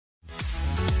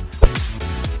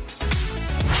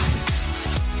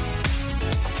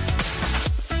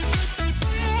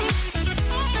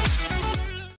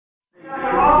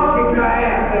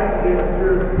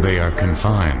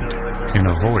confined in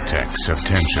a vortex of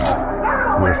tension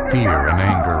where fear and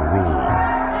anger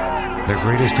rule. Their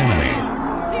greatest enemy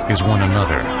is one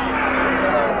another.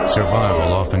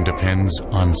 Survival often depends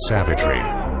on savagery.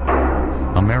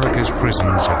 America's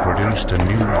prisons have produced a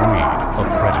new breed of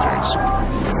predators.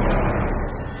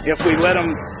 If we let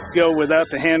them go without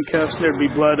the handcuffs, there'd be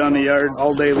blood on the yard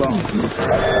all day long.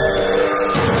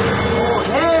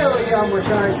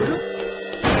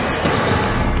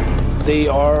 They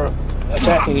are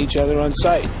attacking each other on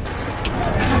sight.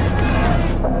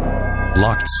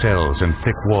 Locked cells and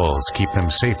thick walls keep them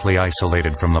safely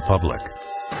isolated from the public.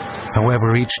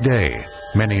 However, each day,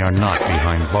 many are not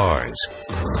behind bars.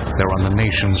 They're on the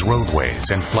nation's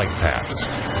roadways and flight paths.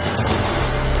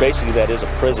 Basically, that is a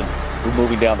prison. We're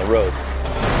moving down the road.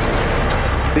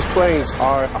 These planes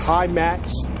are a high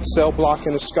max cell block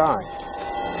in the sky.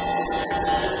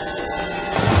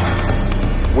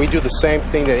 We do the same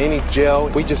thing that any jail.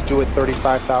 We just do it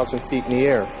 35,000 feet in the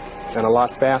air and a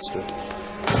lot faster.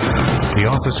 The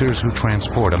officers who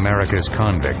transport America's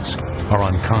convicts are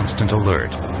on constant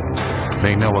alert.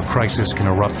 They know a crisis can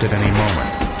erupt at any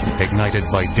moment, ignited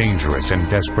by dangerous and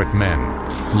desperate men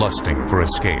lusting for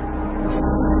escape.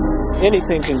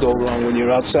 Anything can go wrong when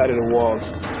you're outside of the walls.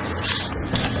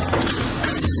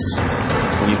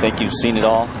 When you think you've seen it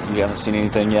all, you haven't seen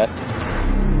anything yet.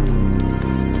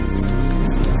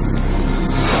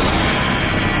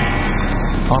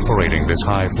 Operating this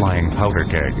high-flying powder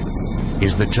keg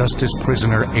is the Justice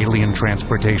Prisoner Alien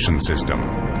Transportation System,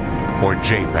 or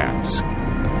JPATS.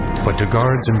 But to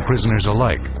guards and prisoners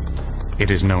alike,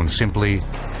 it is known simply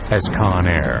as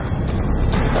Conair.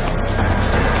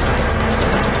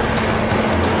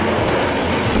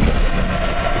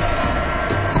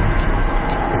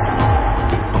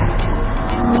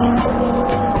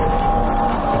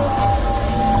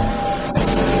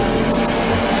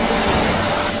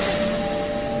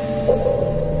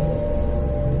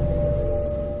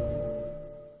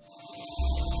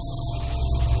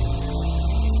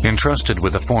 Entrusted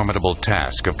with the formidable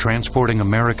task of transporting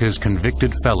America's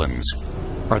convicted felons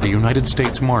are the United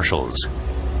States Marshals.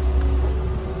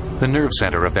 The nerve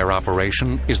center of their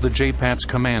operation is the JPATS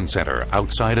Command Center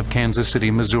outside of Kansas City,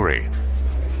 Missouri.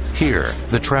 Here,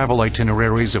 the travel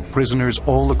itineraries of prisoners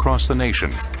all across the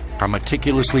nation are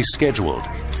meticulously scheduled,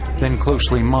 then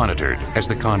closely monitored as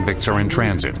the convicts are in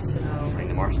transit.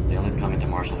 The only comment the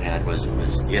Marshal had was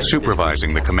yes.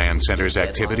 Supervising the command center's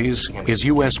activities is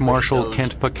U.S. Marshal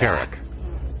Kent Pekarik.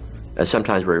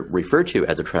 Sometimes we're referred to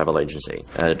as a travel agency.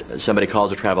 Somebody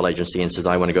calls a travel agency and says,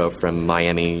 I want to go from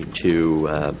Miami to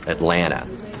Atlanta.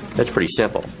 That's pretty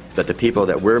simple. But the people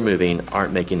that we're moving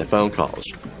aren't making the phone calls.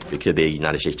 It could be a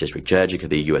United States District Judge, it could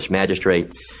be a U.S. Magistrate,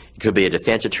 it could be a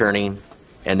defense attorney,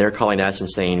 and they're calling us and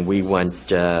saying, we want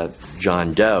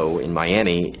John Doe in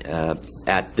Miami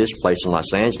at this place in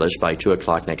Los Angeles by 2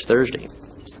 o'clock next Thursday.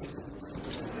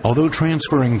 Although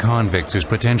transferring convicts is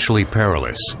potentially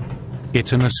perilous,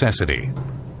 it's a necessity.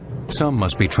 Some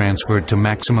must be transferred to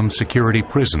maximum security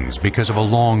prisons because of a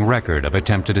long record of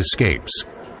attempted escapes.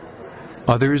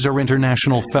 Others are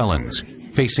international felons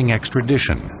facing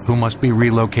extradition who must be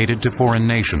relocated to foreign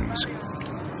nations.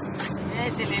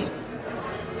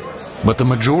 But the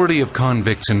majority of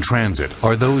convicts in transit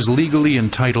are those legally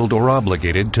entitled or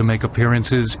obligated to make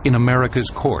appearances in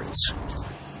America's courts.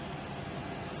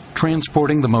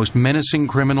 Transporting the most menacing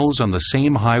criminals on the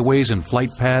same highways and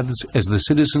flight paths as the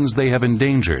citizens they have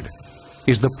endangered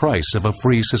is the price of a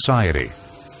free society.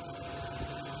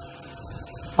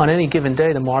 On any given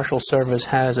day, the Marshal Service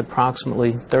has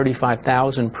approximately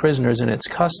 35,000 prisoners in its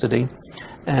custody,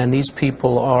 and these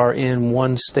people are in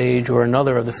one stage or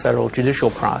another of the federal judicial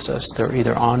process. They're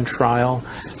either on trial,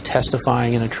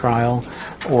 testifying in a trial,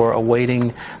 or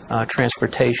awaiting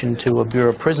transportation to a Bureau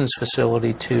of Prisons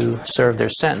facility to serve their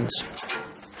sentence.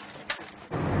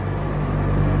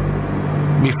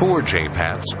 Before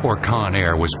JPATS or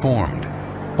Conair was formed,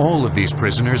 all of these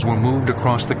prisoners were moved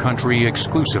across the country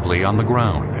exclusively on the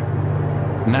ground.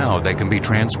 Now they can be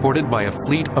transported by a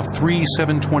fleet of 3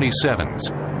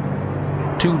 727s,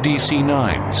 2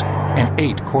 DC-9s, and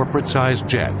 8 corporate-sized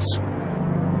jets.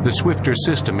 The swifter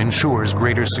system ensures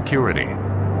greater security.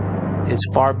 It's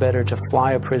far better to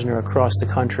fly a prisoner across the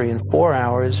country in 4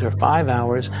 hours or 5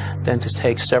 hours than to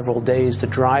take several days to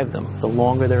drive them. The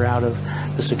longer they're out of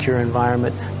the secure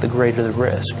environment, the greater the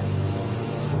risk.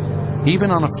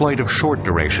 Even on a flight of short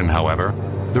duration, however,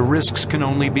 the risks can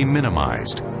only be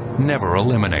minimized, never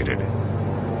eliminated.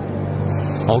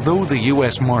 Although the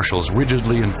U.S. Marshals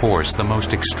rigidly enforce the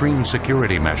most extreme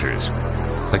security measures,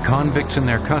 the convicts in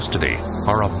their custody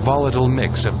are a volatile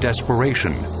mix of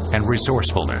desperation and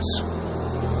resourcefulness.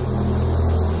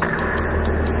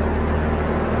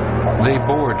 They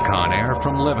board Conair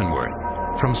from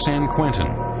Leavenworth, from San Quentin,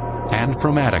 and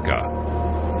from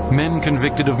Attica. Men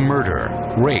convicted of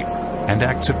murder, rape, and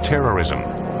acts of terrorism.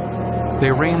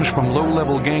 They range from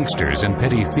low-level gangsters and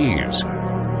petty thieves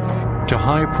to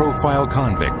high-profile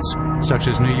convicts such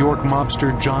as New York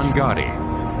mobster John Gotti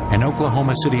and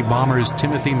Oklahoma City bombers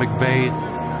Timothy McVeigh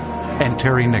and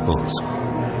Terry Nichols.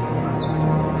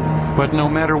 But no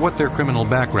matter what their criminal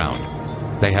background,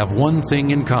 they have one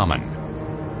thing in common.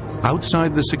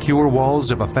 Outside the secure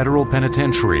walls of a federal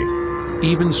penitentiary,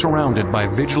 even surrounded by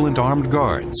vigilant armed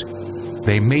guards,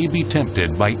 they may be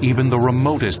tempted by even the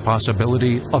remotest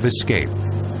possibility of escape.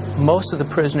 Most of the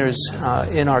prisoners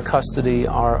in our custody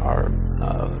are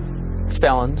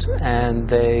felons, and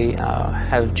they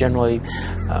have generally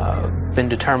been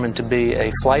determined to be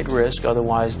a flight risk,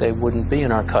 otherwise they wouldn't be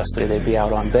in our custody, they'd be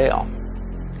out on bail.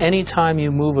 Anytime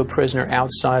you move a prisoner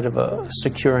outside of a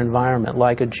secure environment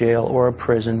like a jail or a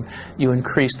prison, you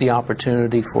increase the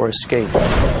opportunity for escape.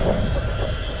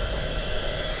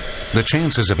 The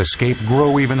chances of escape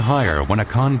grow even higher when a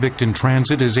convict in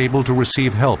transit is able to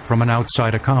receive help from an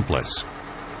outside accomplice.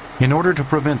 In order to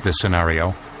prevent this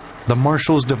scenario, the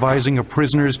marshals devising a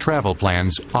prisoner's travel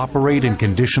plans operate in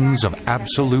conditions of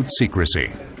absolute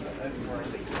secrecy.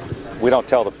 We don't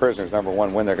tell the prisoners, number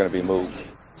one, when they're going to be moved.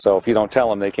 So if you don't tell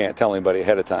them, they can't tell anybody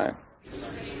ahead of time.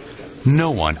 No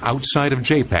one outside of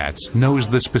JPATS knows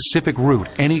the specific route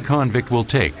any convict will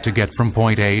take to get from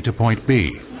point A to point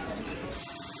B.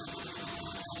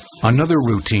 Another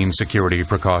routine security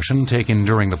precaution taken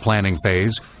during the planning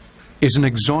phase is an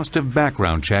exhaustive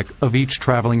background check of each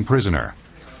traveling prisoner.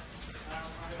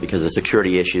 Because of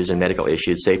security issues and medical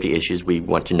issues, safety issues, we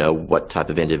want to know what type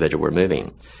of individual we're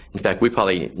moving. In fact, we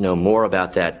probably know more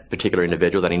about that particular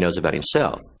individual than he knows about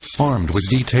himself. Armed with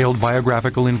detailed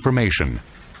biographical information,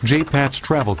 JPATS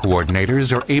travel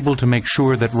coordinators are able to make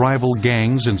sure that rival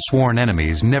gangs and sworn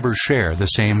enemies never share the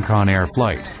same Conair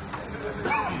flight.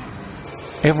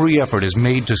 Every effort is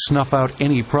made to snuff out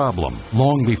any problem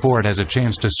long before it has a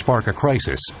chance to spark a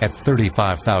crisis at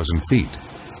 35,000 feet.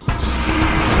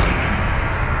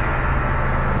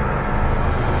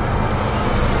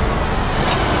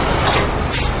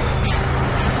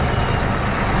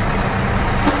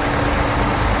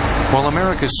 While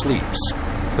America sleeps,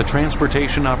 the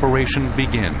transportation operation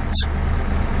begins.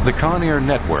 The Conair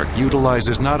network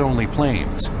utilizes not only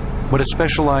planes, but a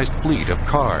specialized fleet of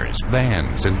cars,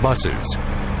 vans, and buses.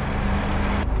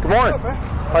 Good morning.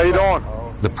 How you doing?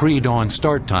 The pre-dawn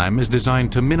start time is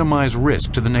designed to minimize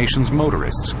risk to the nation's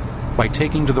motorists by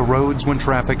taking to the roads when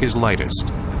traffic is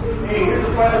lightest.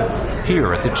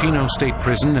 Here at the Chino State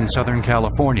Prison in Southern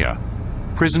California,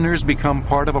 prisoners become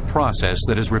part of a process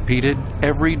that is repeated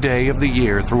every day of the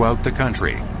year throughout the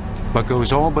country, but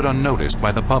goes all but unnoticed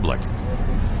by the public.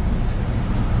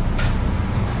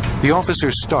 The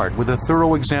officers start with a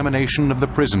thorough examination of the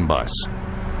prison bus.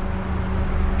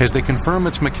 As they confirm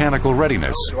its mechanical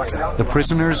readiness, the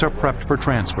prisoners are prepped for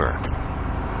transfer.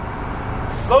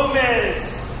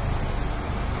 Gomez!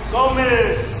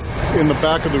 Gomez! In the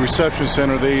back of the reception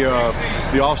center,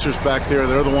 the officers back there,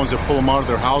 they're the ones that pull them out of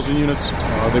their housing units.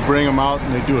 They bring them out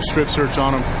and they do a strip search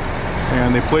on them,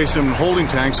 and they place them in holding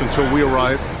tanks until we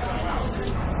arrive.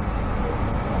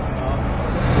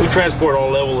 We transport all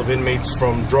level of inmates,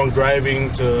 from drunk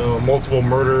driving to multiple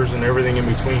murders and everything in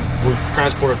between. We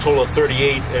transport a total of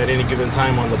 38 at any given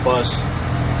time on the bus.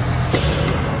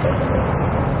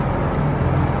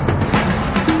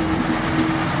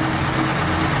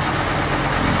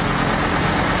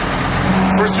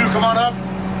 First two, come on up.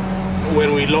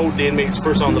 When we load the inmates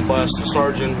first on the bus, the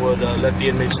sergeant would let the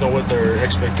inmates know what their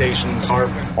expectations are.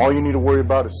 All you need to worry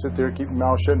about is sit there, keep your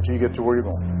mouth shut until you get to where you're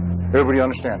going. Everybody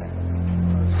understand that?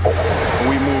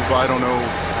 We move, I don't know,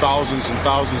 thousands and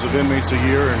thousands of inmates a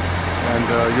year,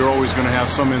 and you're always going to have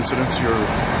some incidents.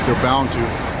 You're bound to.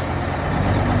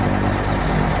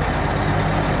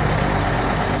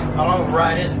 How long of a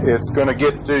ride is it? It's going to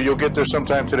get, you'll get there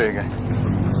sometime today again.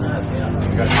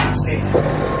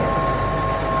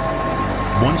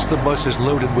 Once the bus is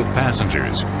loaded with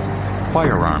passengers,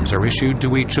 firearms are issued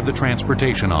to each of the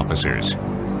transportation officers.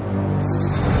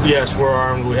 Yes, we're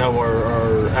armed. We have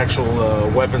our actual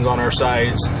weapons on our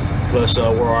sides, plus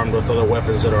we're armed with other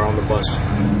weapons that are on the bus.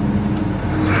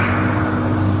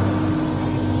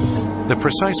 The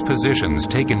precise positions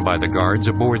taken by the guards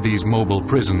aboard these mobile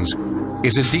prisons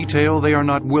is a detail they are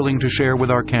not willing to share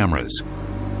with our cameras.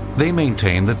 They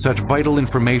maintain that such vital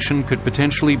information could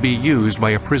potentially be used by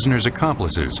a prisoner's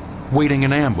accomplices waiting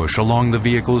in ambush along the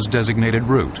vehicle's designated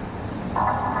route.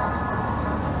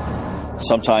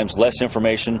 Sometimes less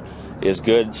information is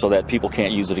good so that people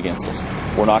can't use it against us.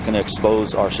 We're not going to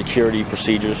expose our security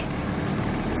procedures.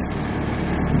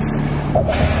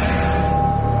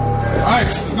 All right,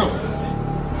 let's go.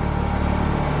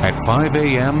 At 5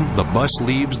 a.m., the bus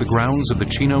leaves the grounds of the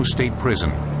Chino State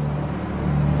Prison.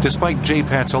 Despite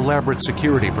JPAT's elaborate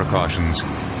security precautions,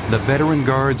 the veteran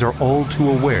guards are all too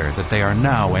aware that they are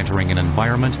now entering an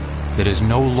environment that is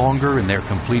no longer in their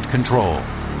complete control.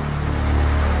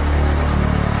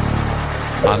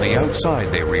 On the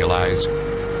outside, they realize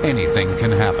anything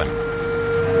can happen.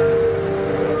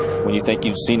 When you think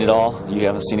you've seen it all, you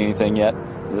haven't seen anything yet.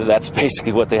 That's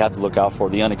basically what they have to look out for,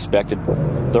 the unexpected.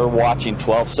 They're watching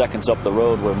 12 seconds up the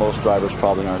road where most drivers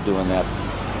probably aren't doing that.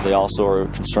 They also are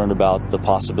concerned about the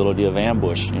possibility of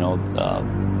ambush,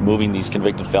 moving these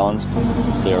convicted felons.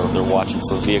 They're watching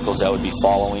for vehicles that would be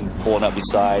following, pulling up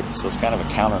beside. So it's kind of a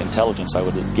counterintelligence, I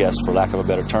would guess, for lack of a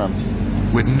better term.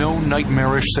 With no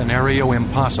nightmarish scenario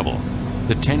impossible,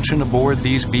 the tension aboard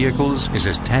these vehicles is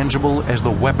as tangible as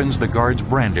the weapons the guards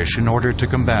brandish in order to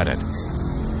combat it.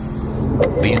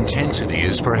 The intensity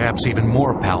is perhaps even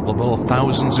more palpable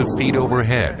thousands of feet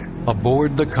overhead,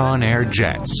 aboard the Conair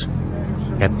jets.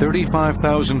 At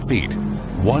 35,000 feet,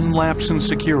 one lapse in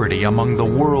security among the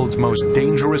world's most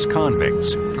dangerous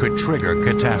convicts could trigger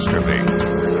catastrophe.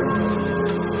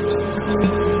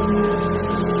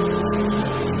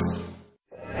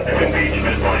 Beach,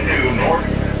 midline 2 north,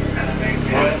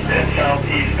 west and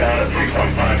southeast down at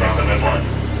 3.5 on the midline.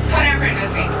 Whatever it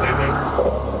is,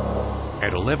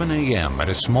 At 11 a.m. at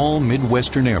a small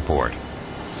Midwestern airport,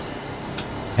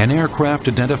 an aircraft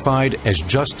identified as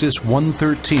Justice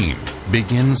 113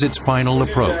 begins its final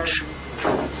approach.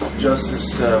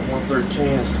 Justice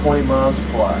 113 is 20 miles of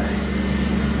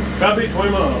fly. Copy,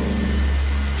 20 miles.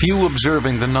 Few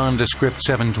observing the nondescript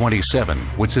 727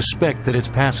 would suspect that its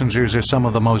passengers are some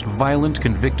of the most violent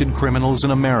convicted criminals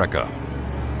in America.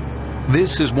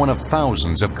 This is one of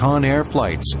thousands of Conair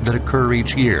flights that occur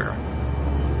each year.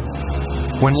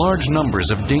 When large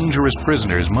numbers of dangerous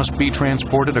prisoners must be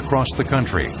transported across the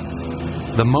country,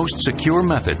 the most secure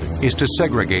method is to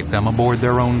segregate them aboard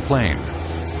their own plane.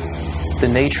 The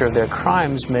nature of their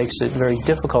crimes makes it very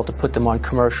difficult to put them on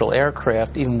commercial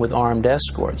aircraft, even with armed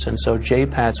escorts. And so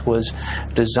JPATS was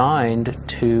designed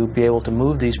to be able to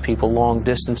move these people long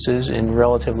distances in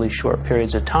relatively short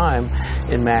periods of time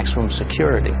in maximum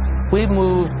security. We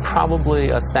move probably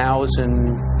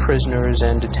 1,000 prisoners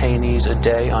and detainees a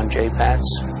day on JPATS.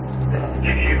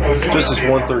 Justice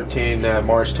 113,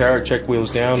 Mars Tower, check wheels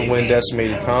down, wind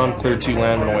estimated calm, clear 2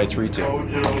 land, runway 32.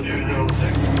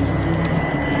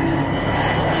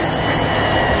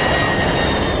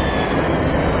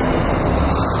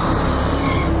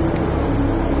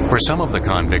 For some of the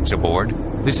convicts aboard,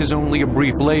 this is only a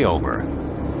brief layover.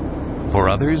 For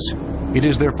others, it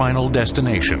is their final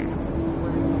destination.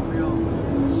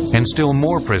 And still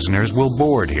more prisoners will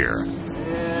board here.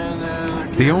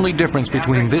 The only difference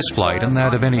between this flight and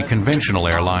that of any conventional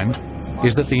airline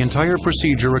is that the entire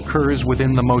procedure occurs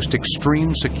within the most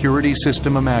extreme security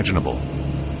system imaginable.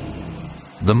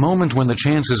 The moment when the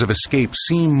chances of escape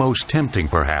seem most tempting,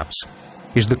 perhaps,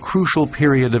 is the crucial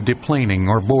period of deplaning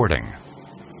or boarding.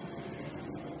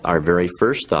 Our very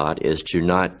first thought is to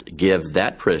not give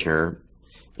that prisoner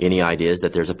any ideas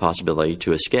that there's a possibility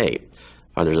to escape,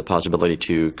 or there's a possibility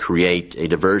to create a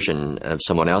diversion of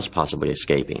someone else possibly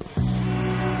escaping.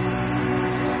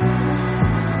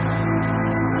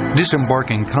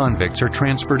 Disembarking convicts are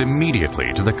transferred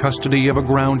immediately to the custody of a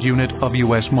ground unit of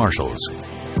U.S. Marshals.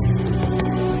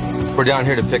 We're down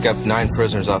here to pick up 9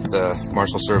 prisoners off the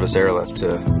Marshal Service airlift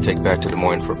to take back to Des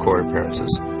Moines for court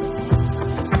appearances.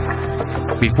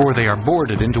 Before they are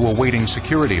boarded into a waiting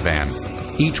security van,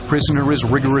 each prisoner is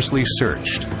rigorously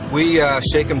searched. We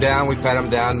shake them down, we pat them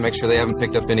down to make sure they haven't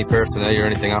picked up any paraphernalia or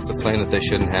anything off the plane that they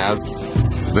shouldn't have.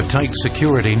 The tight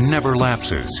security never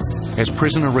lapses, as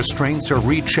prisoner restraints are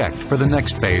rechecked for the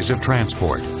next phase of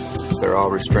transport. They're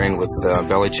all restrained with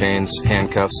belly chains,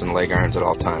 handcuffs, and leg irons at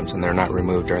all times, and they're not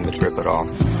removed during the trip at all.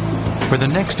 For the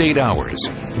next 8 hours,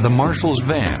 the Marshal's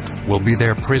van will be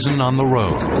their prison on the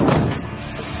road.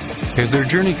 As their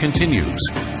journey continues,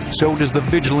 so does the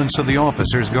vigilance of the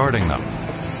officers guarding them.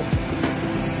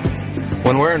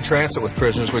 When we're in transit with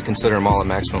prisoners, we consider them all a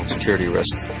maximum security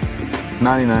risk.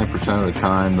 99% of the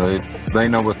time, they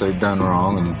know what they've done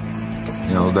wrong, and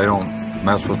they don't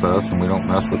mess with us, and we don't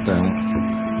mess with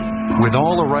them. With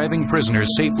all arriving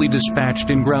prisoners safely dispatched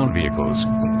in ground vehicles,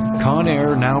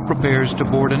 Conair now prepares to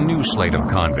board a new slate of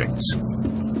convicts.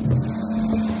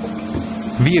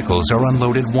 Vehicles are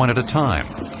unloaded one at a time,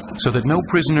 so that no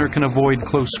prisoner can avoid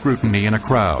close scrutiny in a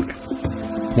crowd.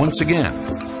 Once again,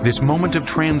 This moment of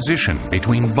transition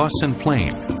between bus and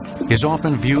plane is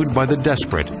often viewed by the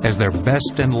desperate as their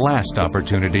best and last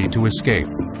opportunity to escape.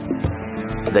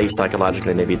 They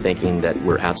psychologically may be thinking that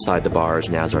we're outside the bars,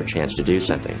 now's our chance to do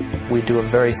something. We do a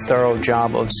very thorough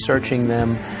job of searching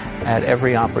them at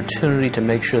every opportunity to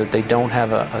make sure that they don't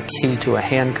have a key to a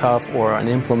handcuff or an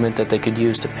implement that they could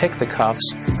use to pick the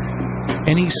cuffs.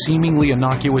 Any seemingly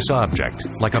innocuous object,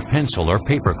 like a pencil or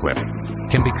paperclip,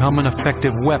 can become an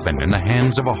effective weapon in the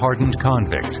hands of a hardened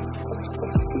convict.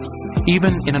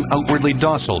 Even in an outwardly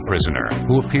docile prisoner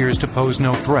who appears to pose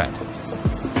no threat.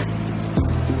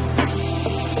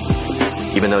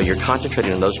 Even though you're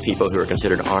concentrating on those people who are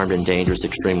considered armed and dangerous,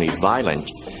 extremely violent,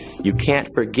 you can't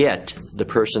forget the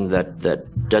person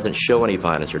that doesn't show any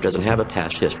violence or doesn't have a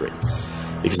past history.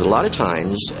 Because a lot of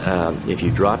times, if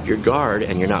you drop your guard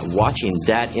and you're not watching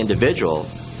that individual,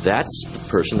 that's the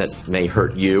person that may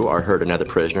hurt you or hurt another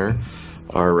prisoner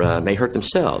or may hurt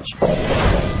themselves.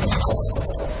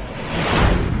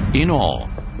 In all,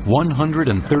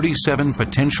 137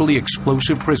 potentially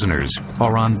explosive prisoners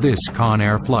are on this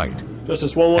Conair flight.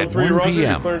 Justice 113, At 1 Roger,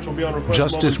 p.m., clearance will be on request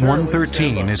Justice momentarily.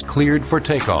 113 is cleared for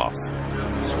takeoff.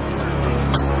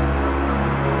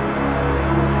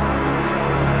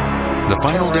 The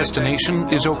final destination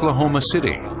is Oklahoma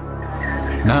City.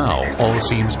 Now, all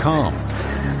seems calm.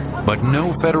 But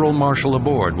no federal marshal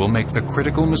aboard will make the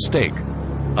critical mistake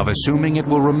of assuming it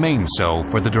will remain so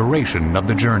for the duration of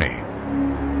the journey.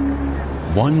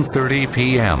 1:30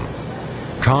 p.m.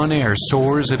 Conair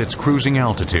soars at its cruising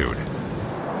altitude.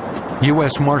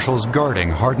 U.S. Marshals guarding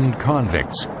hardened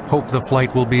convicts hope the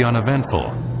flight will be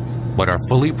uneventful, but are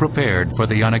fully prepared for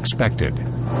the unexpected.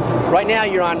 Right now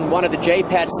you're on one of the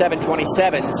JPAT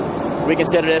 727s. We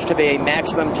consider this to be a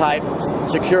maximum type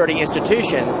security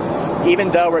institution. Even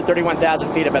though we're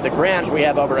 31,000 feet above the ground, we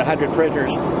have over 100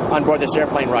 prisoners on board this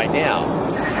airplane right now.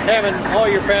 Having all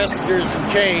your passengers in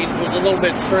chains was a little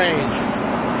bit strange.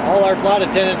 All our flight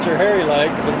attendants are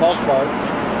hairy-legged for the most part.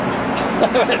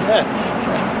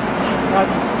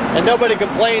 And nobody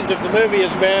complains if the movie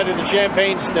is bad or the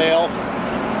champagne's stale.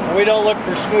 And we don't look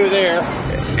for smooth air.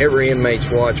 Every inmate's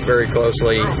watched very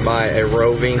closely by a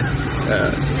roving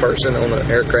person on the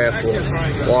aircraft.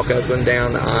 Will walk up and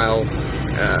down the aisle,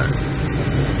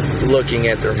 looking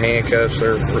at their handcuffs,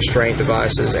 their restraint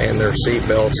devices, and their seat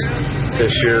belts to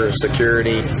assure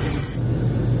security.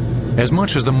 As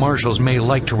much as the marshals may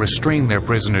like to restrain their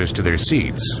prisoners to their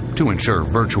seats to ensure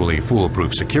virtually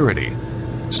foolproof security,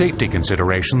 safety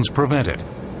considerations prevent it.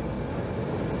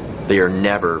 They are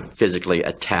never physically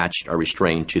attached or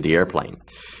restrained to the airplane.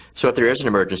 So if there is an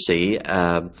emergency,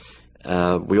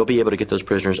 we'll be able to get those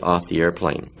prisoners off the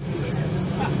airplane.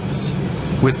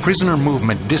 With prisoner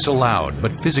movement disallowed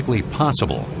but physically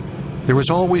possible, there is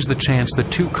always the chance that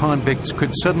two convicts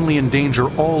could suddenly endanger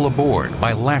all aboard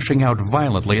by lashing out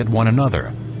violently at one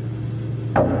another.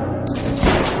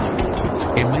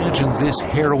 Imagine this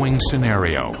harrowing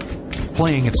scenario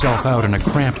playing itself out in a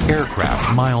cramped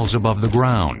aircraft miles above the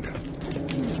ground.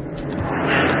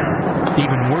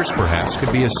 Even worse, perhaps,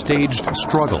 could be a staged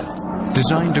struggle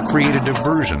designed to create a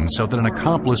diversion so that an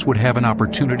accomplice would have an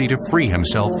opportunity to free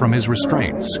himself from his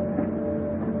restraints.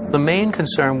 The main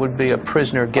concern would be a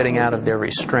prisoner getting out of their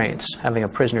restraints. Having a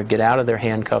prisoner get out of their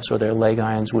handcuffs or their leg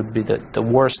irons would be the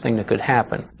worst thing that could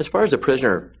happen. As far as the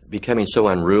prisoner becoming so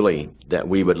unruly that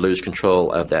we would lose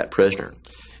control of that prisoner,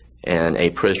 and a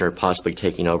prisoner possibly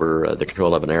taking over the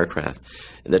control of an aircraft,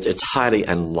 that it's highly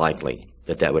unlikely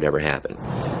that that would ever happen.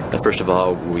 First of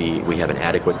all, we have an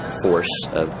adequate force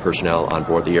of personnel on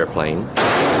board the airplane.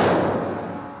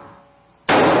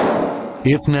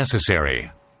 If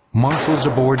necessary, marshals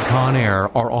aboard Conair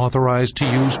are authorized to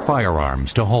use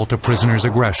firearms to halt a prisoner's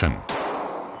aggression,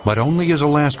 but only as a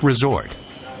last resort.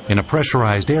 In a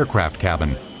pressurized aircraft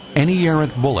cabin, any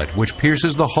errant bullet which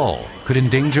pierces the hull could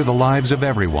endanger the lives of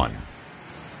everyone.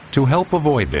 To help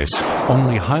avoid this,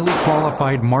 only highly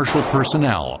qualified marshal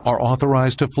personnel are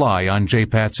authorized to fly on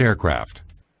JPAT's aircraft.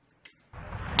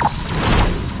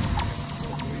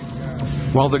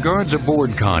 While the guards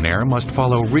aboard Conair must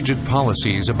follow rigid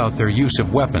policies about their use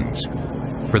of weapons,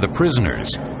 for the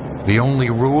prisoners, the only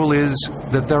rule is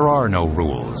that there are no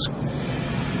rules.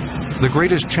 The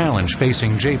greatest challenge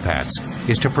facing JPATs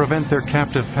is to prevent their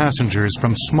captive passengers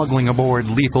from smuggling aboard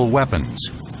lethal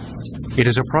weapons. It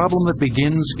is a problem that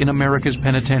begins in America's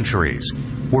penitentiaries,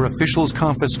 where officials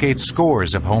confiscate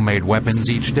scores of homemade weapons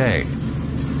each day.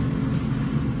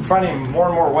 Finding more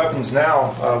and more weapons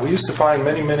now. We used to find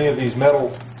many of these metal,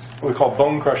 what we call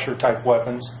bone crusher type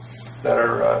weapons, that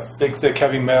are big, thick,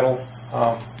 heavy metal.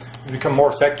 They've become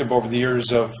more effective over the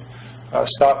years of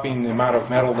stopping the amount of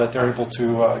metal that they're able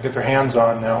to get their hands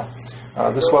on now.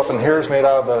 This weapon here is made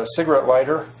out of a cigarette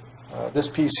lighter. This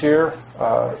piece here,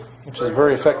 which is a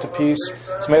very effective piece,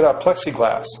 it's made out of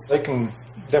plexiglass. They can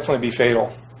definitely be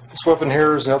fatal. This weapon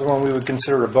here is another one we would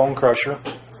consider a bone crusher.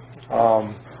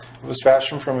 It was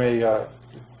fashioned from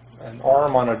an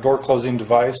arm on a door closing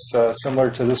device similar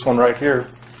to this one right here.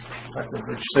 I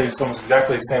should say it's almost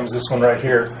exactly the same as this one right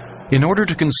here. In order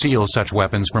to conceal such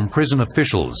weapons from prison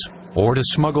officials or to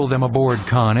smuggle them aboard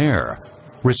Conair,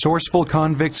 resourceful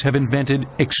convicts have invented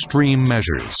extreme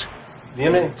measures. The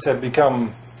inmates have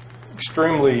become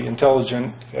extremely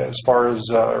intelligent as far as,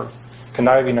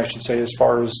 conniving I should say, as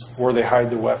far as where they hide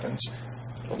the weapons.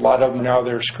 A lot of them now,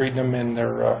 they're secreting them in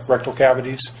their rectal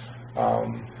cavities.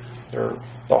 They'll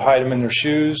hide them in their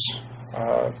shoes.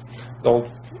 They'll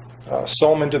sew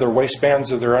them into their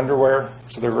waistbands of their underwear,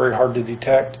 so they're very hard to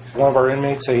detect. One of our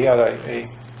inmates, he had a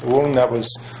wound that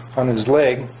was on his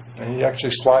leg, and he'd actually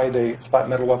slide a flat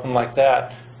metal weapon like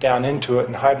that down into it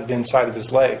and hide it inside of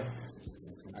his leg.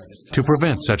 To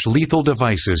prevent such lethal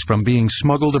devices from being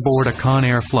smuggled aboard a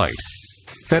Conair flight,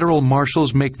 federal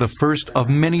marshals make the first of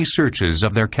many searches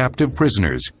of their captive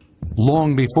prisoners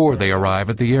long before they arrive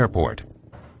at the airport.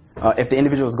 If the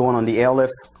individual is going on the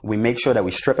airlift, we make sure that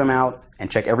we strip him out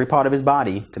and check every part of his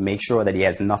body to make sure that he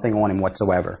has nothing on him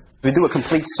whatsoever. We do a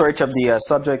complete search of the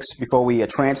subjects before we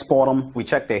transport them. We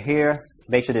check their hair,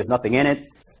 make sure there's nothing in it.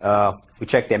 We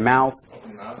check their mouth,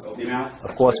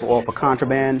 of course, for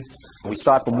contraband. We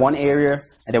start from one area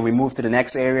and then we move to the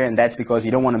next area, and that's because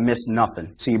you don't want to miss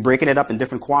nothing. So you're breaking it up in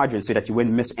different quadrants so that you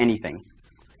wouldn't miss anything.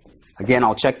 Again,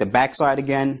 I'll check the backside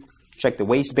again, check the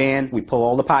waistband, we pull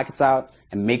all the pockets out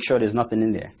and make sure there's nothing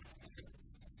in there.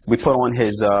 We put on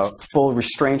his full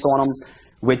restraints on him,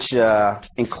 which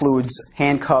includes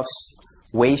handcuffs,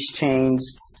 waist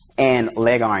chains, and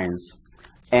leg irons.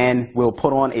 And we'll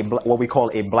put on what we call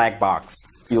a black box.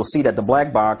 You'll see that the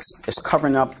black box is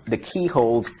covering up the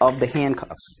keyholes of the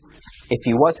handcuffs. If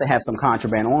he was to have some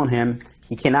contraband on him,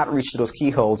 he cannot reach to those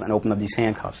keyholes and open up these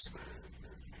handcuffs.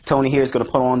 Tony here is going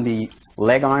to put on the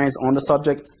leg irons on the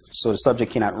subject so the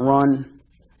subject cannot run.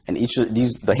 And each of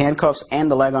these, the handcuffs and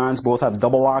the leg irons, both have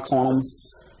double locks on them.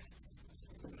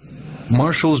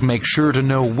 Marshals make sure to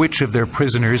know which of their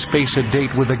prisoners face a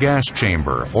date with a gas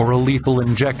chamber or a lethal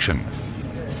injection.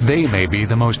 They may be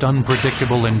the most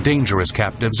unpredictable and dangerous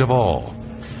captives of all.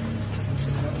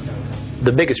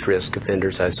 The biggest risk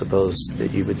offenders, I suppose,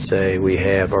 that you would say we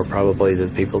have are probably the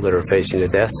people that are facing a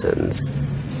death sentence.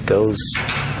 Those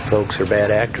folks are bad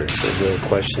actors, there's no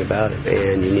question about it,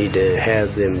 and you need to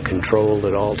have them controlled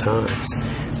at all times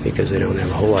because they don't have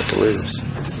a whole lot to lose.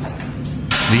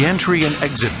 The entry and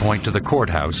exit point to the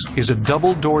courthouse is a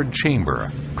double-doored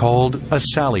chamber called a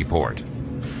sally port.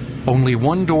 Only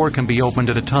one door can be opened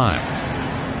at a time.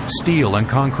 Steel and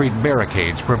concrete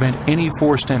barricades prevent any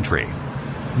forced entry.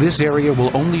 This area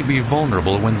will only be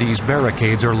vulnerable when these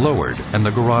barricades are lowered and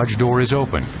the garage door is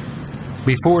opened.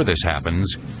 Before this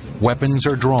happens, weapons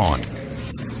are drawn.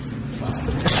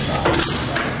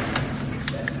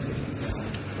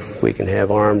 We can have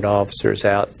armed officers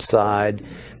outside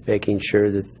making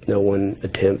sure that no one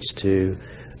attempts to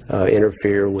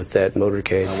interfere with that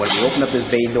motorcade. When we open up this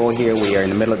bay door here, we are in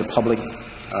the middle of the public.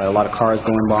 A lot of cars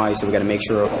going by, so we got to make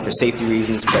sure, for safety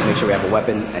reasons, we got to make sure we have a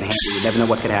weapon at hand. You never know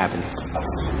what could happen.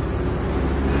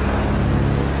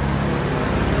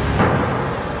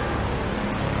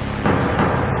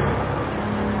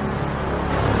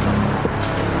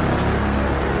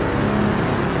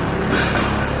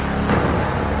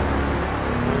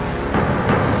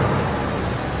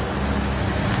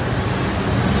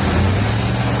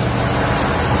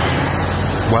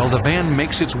 While the van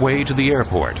makes its way to the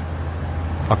airport,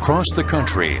 across the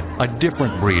country, a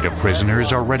different breed of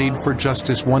prisoners are readied for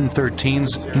Justice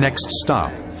 113's next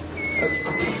stop.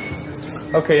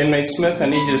 Okay, Inmate Smith, I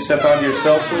need you to step out of your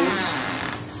cell, please.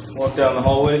 Walk down the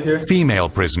hallway here. Female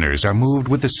prisoners are moved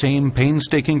with the same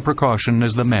painstaking precaution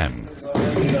as the men.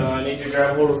 I need you to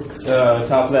grab hold of the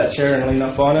top of that chair and lean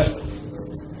up on it.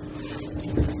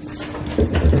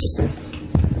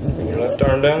 Your left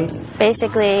arm down.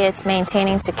 Basically, it's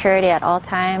maintaining security at all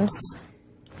times.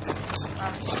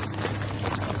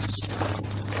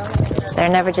 They're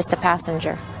never just a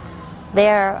passenger. They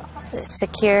are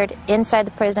secured inside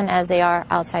the prison as they are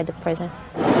outside the prison.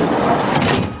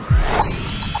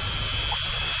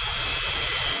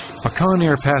 A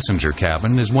Conair passenger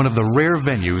cabin is one of the rare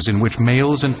venues in which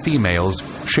males and females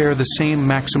share the same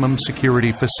maximum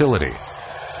security facility.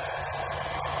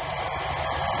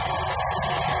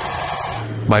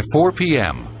 By 4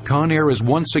 p.m., Conair is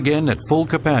once again at full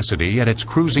capacity at its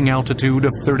cruising altitude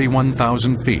of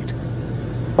 31,000 feet.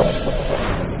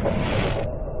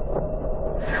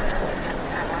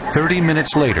 30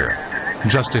 minutes later,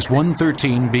 Justice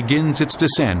 113 begins its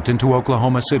descent into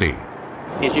Oklahoma City.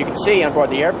 As you can see on board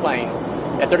the airplane,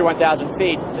 at 31,000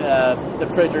 feet, the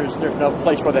prisoners, there's no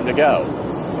place for them to go.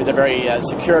 It's a very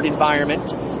secured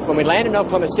environment. When we land in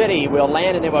Oklahoma City, we'll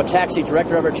land and then we'll taxi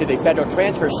directly over to the Federal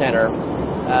Transfer Center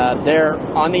there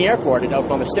on the airport in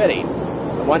Oklahoma City.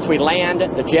 Once we land,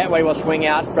 the jetway will swing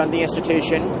out from the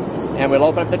institution, and we'll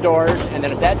open up the doors, and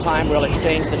then at that time we'll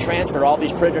exchange the transfer. All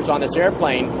these prisoners on this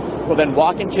airplane will then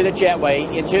walk into the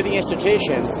jetway, into the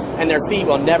institution, and their feet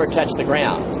will never touch the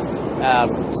ground.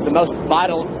 The most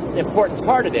vital, important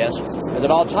part of this is at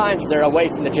all times they're away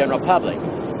from the general public.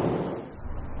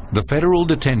 The Federal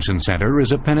Detention Center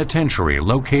is a penitentiary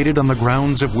located on the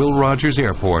grounds of Will Rogers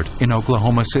Airport in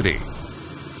Oklahoma City.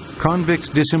 Convicts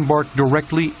disembark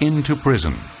directly into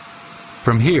prison.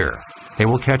 From here, they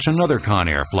will catch another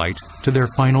Conair flight to their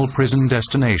final prison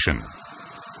destination.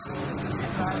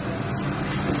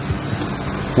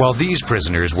 While these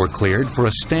prisoners were cleared for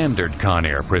a standard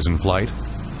Conair prison flight,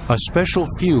 a special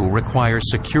few require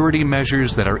security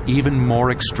measures that are even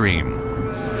more extreme.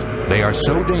 They are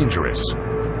so dangerous,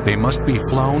 they must be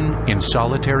flown in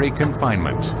solitary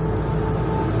confinement.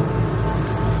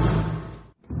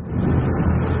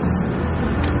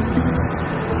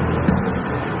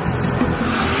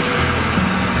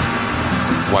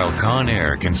 While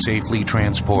Conair can safely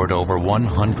transport over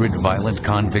 100 violent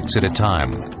convicts at a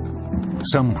time,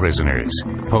 some prisoners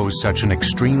pose such an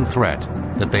extreme threat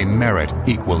that they merit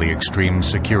equally extreme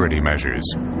security measures.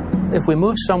 If we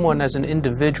move someone as an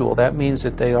individual, that means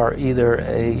that they are either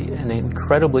an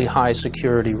incredibly high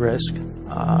security risk,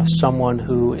 someone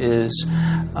who is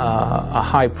a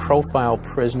high-profile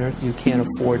prisoner. You can't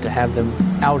afford to have them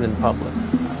out in public,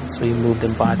 so you move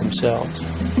them by themselves.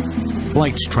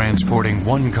 Flights transporting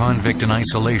one convict in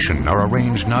isolation are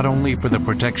arranged not only for the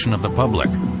protection of the public,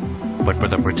 but for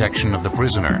the protection of the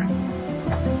prisoner.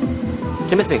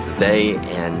 Timothy McVeigh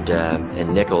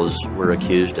and Nichols were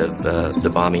accused of the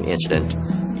bombing incident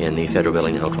in the federal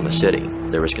building in Oklahoma City.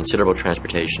 There was considerable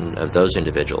transportation of those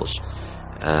individuals.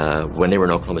 When they were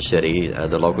in Oklahoma City,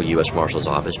 the local U.S. Marshal's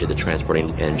office did the transporting,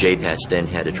 and JPATS then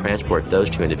had to transport those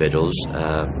two individuals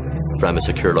from a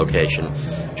secure location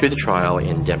to the trial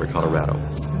in Denver, Colorado.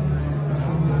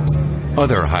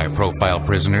 Other high-profile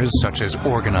prisoners, such as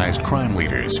organized crime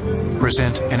leaders,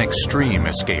 present an extreme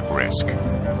escape risk.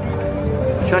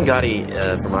 John Gotti,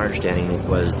 from our understanding,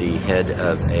 was the head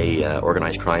of a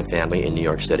organized crime family in New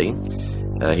York City.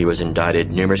 He was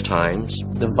indicted numerous times.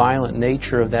 The violent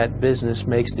nature of that business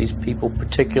makes these people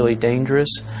particularly dangerous.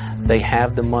 They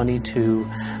have the money to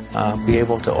be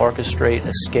able to orchestrate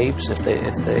escapes if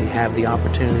they have the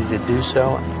opportunity to do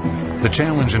so. The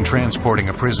challenge in transporting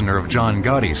a prisoner of John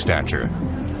Gotti's stature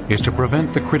is to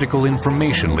prevent the critical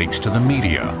information leaks to the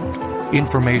media,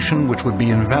 information which would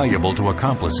be invaluable to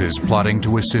accomplices plotting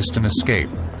to assist an escape.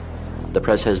 The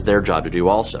press has their job to do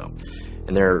also,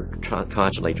 and they're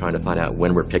constantly trying to find out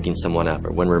when we're picking someone up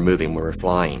or when we're moving, when we're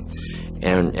flying.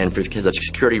 And because of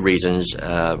security reasons,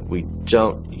 we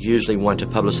don't usually want to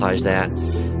publicize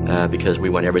that because we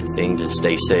want everything to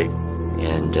stay safe,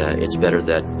 and it's better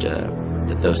that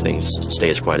those things stay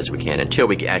as quiet as we can until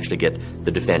we actually get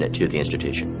the defendant to the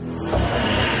institution.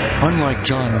 Unlike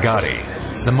John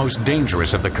Gotti, the most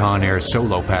dangerous of the Conair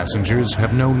solo passengers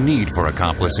have no need for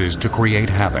accomplices to create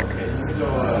havoc.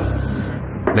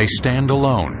 They stand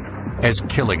alone as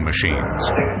killing machines.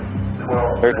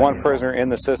 There's one prisoner in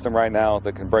the system right now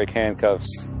that can break handcuffs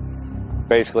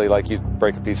basically like you'd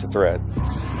break a piece of thread.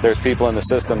 There's people in the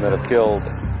system that have killed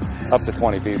up to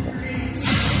 20 people.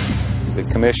 The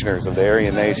commissioners of the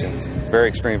Aryan nations, very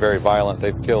extreme, very violent,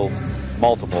 they've killed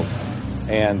multiple.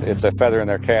 And it's a feather in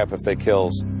their cap if they kill,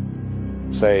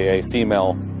 say, a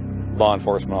female law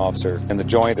enforcement officer. And the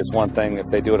joint is one thing. If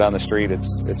they do it on the street,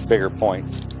 it's bigger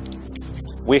points.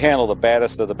 We handle the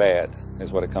baddest of the bad,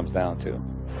 is what it comes down to.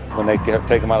 When they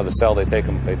take them out of the cell, they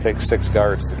take 6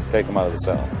 guards to take them out of the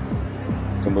cell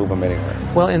to move them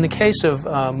anywhere. Well, in the case of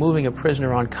moving a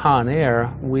prisoner on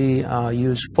Conair, we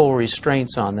use full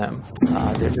restraints on them.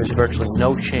 There's virtually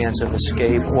no chance of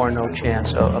escape or no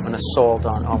chance of an assault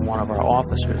on one of our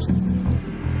officers.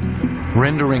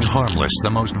 Rendering harmless the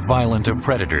most violent of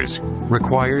predators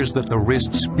requires that the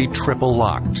wrists be triple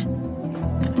locked.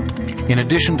 In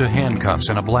addition to handcuffs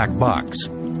and a black box,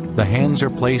 the hands are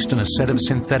placed in a set of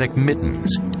synthetic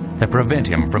mittens that prevent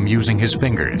him from using his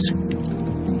fingers.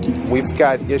 We've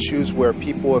got issues where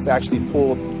people have actually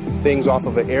pulled things off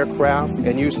of an aircraft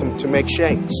and used them to make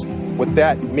shanks. With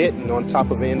that mitten on top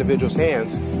of an individual's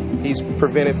hands, he's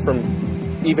prevented from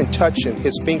even touching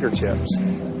his fingertips.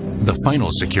 The final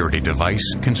security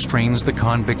device constrains the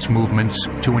convict's movements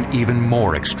to an even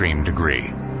more extreme degree,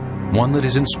 one that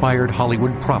has inspired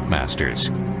Hollywood prop masters.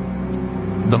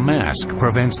 The mask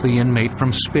prevents the inmate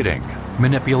from spitting,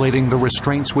 manipulating the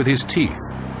restraints with his teeth,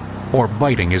 or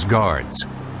biting his guards.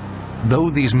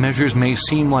 Though these measures may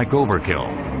seem like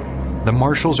overkill, the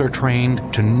marshals are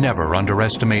trained to never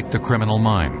underestimate the criminal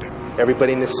mind.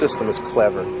 Everybody in the system is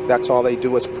clever. That's all they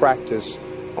do is practice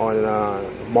on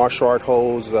martial art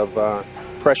holds of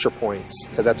pressure points,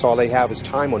 because that's all they have is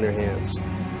time on their hands.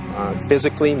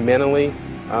 Physically, mentally,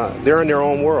 they're in their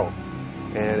own world.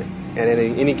 And at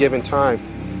any given time,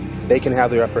 they can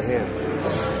have their upper hand.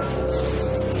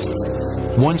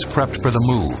 Once prepped for the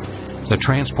move, the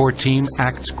transport team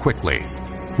acts quickly,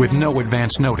 with no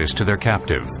advance notice to their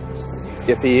captive.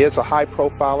 If he is a high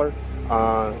profiler,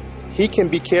 he can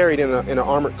be carried in an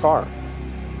armored car.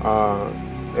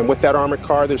 And with that armored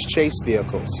car, there's chase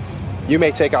vehicles. You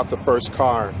may take out the first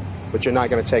car, but you're not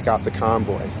going to take out the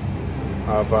convoy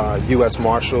of U.S.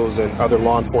 Marshals and other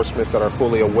law enforcement that are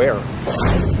fully aware.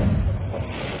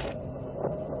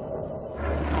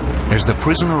 As the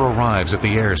prisoner arrives at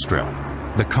the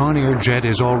airstrip, the Conair jet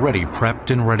is already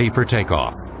prepped and ready for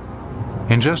takeoff.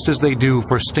 And just as they do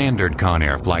for standard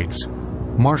Conair flights,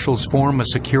 marshals form a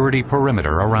security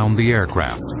perimeter around the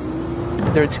aircraft.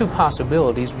 There are two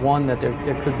possibilities. One, that there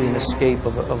could be an escape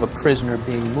of a prisoner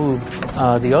being moved.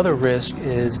 The other risk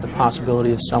is the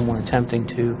possibility of someone attempting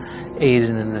to aid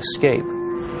in an escape.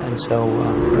 And so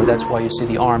that's why you see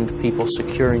the armed people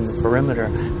securing the perimeter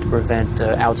to prevent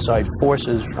outside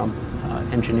forces from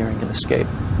engineering an escape.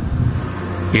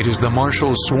 It is the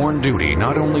marshal's sworn duty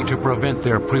not only to prevent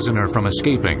their prisoner from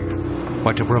escaping,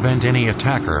 but to prevent any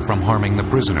attacker from harming the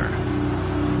prisoner.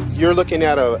 You're looking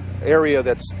at an area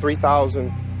that's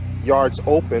 3,000 yards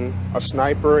open, a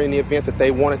sniper, in the event that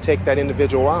they want to take that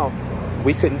individual out,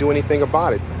 we couldn't do anything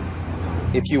about it.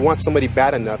 If you want somebody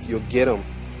bad enough, you'll get them.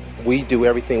 We do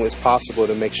everything that's possible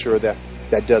to make sure that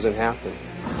that doesn't happen.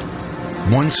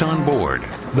 Once on board,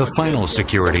 the final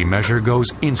security measure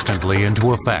goes instantly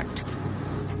into effect.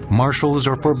 Marshals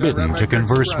are forbidden to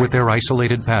converse with their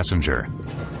isolated passenger.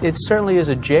 It certainly is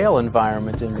a jail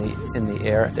environment in the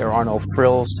air. There are no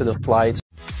frills to the flights.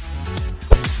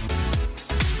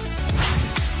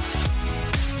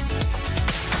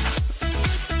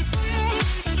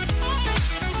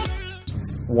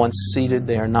 Once seated,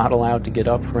 they are not allowed to get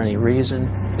up for any reason.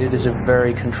 It is a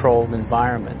very controlled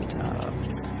environment.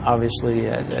 Obviously,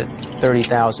 at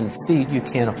 30,000 feet, you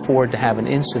can't afford to have an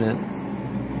incident.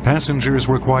 Passengers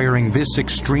requiring this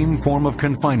extreme form of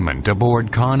confinement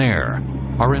aboard Conair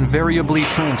are invariably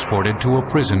transported to a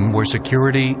prison where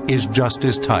security is just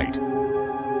as tight.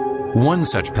 One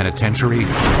such penitentiary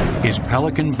is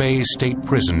Pelican Bay State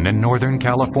Prison in Northern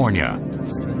California,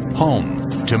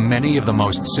 home to many of the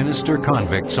most sinister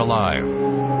convicts alive.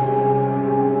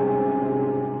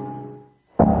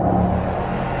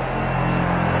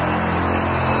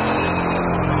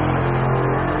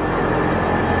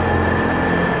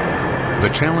 The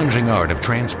challenging art of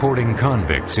transporting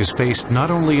convicts is faced not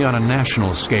only on a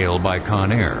national scale by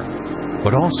Conair,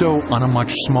 but also on a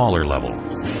much smaller level,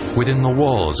 within the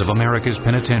walls of America's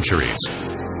penitentiaries.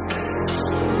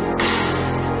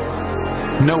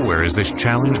 Nowhere is this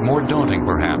challenge more daunting,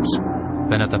 perhaps,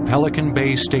 than at the Pelican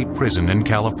Bay State Prison in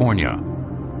California.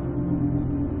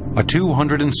 A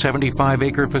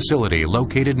 275-acre facility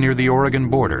located near the Oregon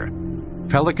border,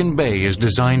 Pelican Bay is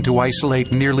designed to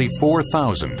isolate nearly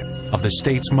 4,000 of the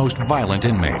state's most violent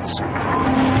inmates.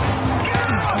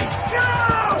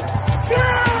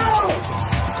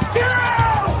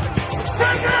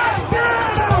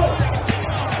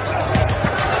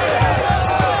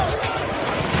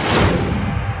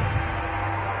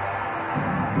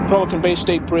 Pelican Bay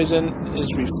State Prison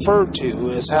is referred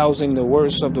to as housing the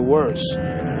worst of the worst.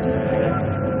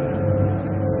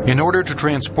 In order to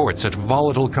transport such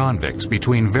volatile convicts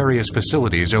between various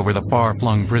facilities over the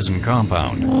far-flung prison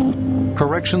compound,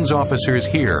 corrections officers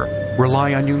here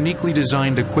rely on uniquely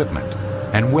designed equipment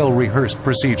and well-rehearsed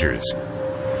procedures.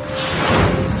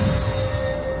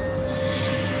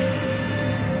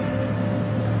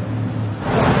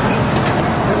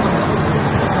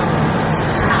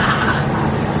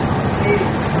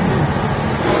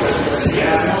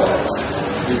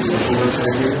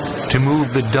 To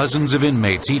move the dozens of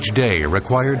inmates each day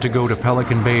required to go to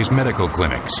Pelican Bay's medical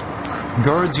clinics,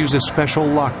 guards use a special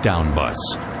lockdown bus,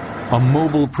 a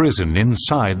mobile prison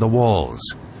inside the walls.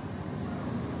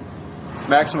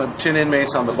 Maximum of 10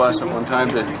 inmates on the bus at one time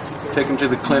to take them to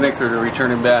the clinic or to return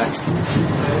them back.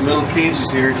 Little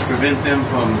cages here to prevent them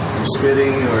from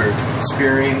spitting or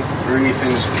spearing or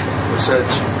anything such.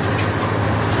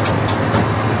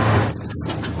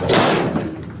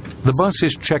 The bus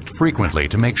is checked frequently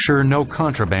to make sure no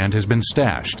contraband has been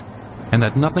stashed and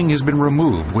that nothing has been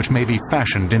removed which may be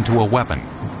fashioned into a weapon.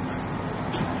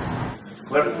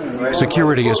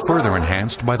 Security is further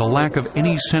enhanced by the lack of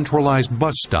any centralized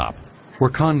bus stop where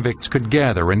convicts could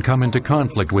gather and come into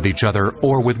conflict with each other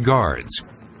or with guards.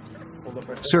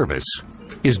 Service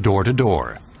is door to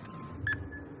door.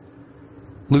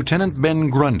 Lieutenant Ben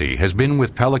Grundy has been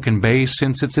with Pelican Bay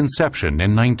since its inception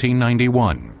in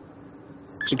 1991.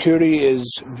 Security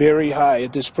is very high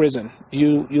at this prison.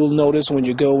 You'll notice when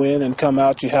you go in and come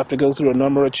out, you have to go through a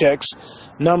number of checks,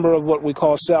 number of what we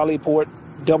call sally port,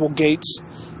 double gates,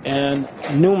 and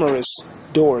numerous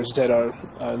doors that are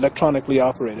electronically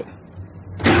operated.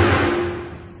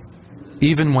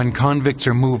 Even when convicts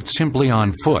are moved simply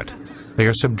on foot, they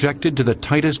are subjected to the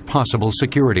tightest possible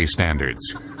security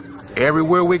standards.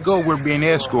 Everywhere we go, we're being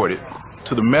escorted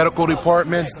to the medical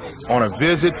department, on a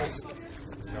visit.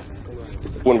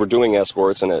 When we're doing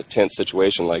escorts in a tense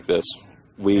situation like this,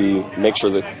 we make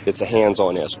sure that it's a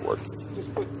hands-on escort.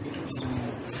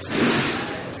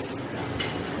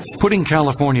 Putting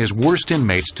California's worst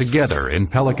inmates together in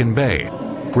Pelican Bay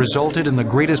resulted in the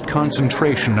greatest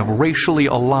concentration of racially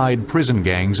allied prison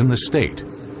gangs in the state,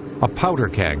 a powder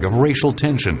keg of racial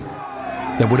tension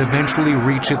that would eventually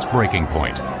reach its breaking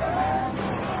point.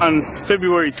 On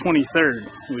February 23rd,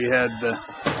 we had the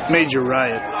major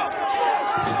riot.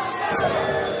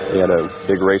 We had a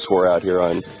big race war out here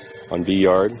on B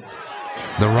Yard.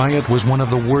 The riot was one of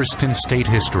the worst in state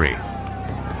history.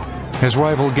 As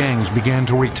rival gangs began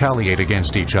to retaliate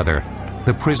against each other,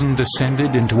 the prison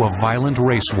descended into a violent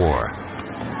race war.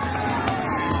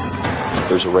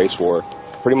 There's a race war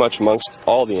pretty much amongst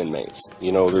all the inmates.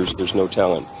 You know, there's no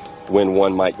telling when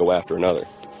one might go after another.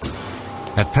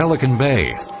 At Pelican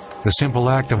Bay, the simple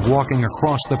act of walking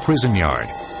across the prison yard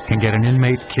can get an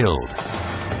inmate killed.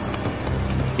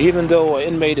 Even though an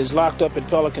inmate is locked up at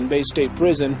Pelican Bay State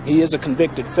Prison, he is a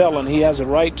convicted felon. He has a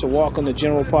right to walk in the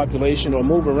general population or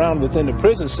move around within the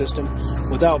prison system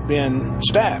without being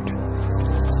stabbed.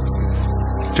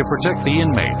 To protect the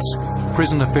inmates,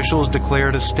 prison officials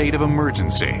declared a state of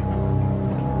emergency.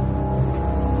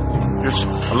 There's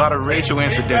a lot of racial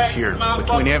incidents here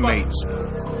between inmates.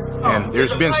 And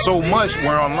there's been so much,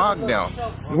 we're on lockdown.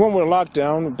 When we're locked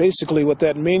down, basically what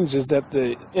that means is that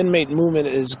the inmate movement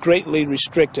is greatly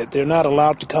restricted. They're not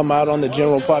allowed to come out on the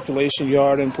general population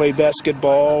yard and play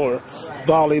basketball or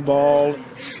volleyball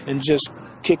and just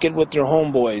kick it with their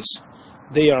homeboys.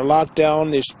 They are locked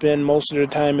down. They spend most of their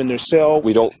time in their cell.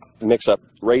 We don't mix up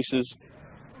races.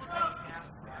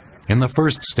 In the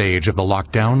first stage of the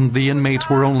lockdown, the inmates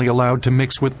were only allowed to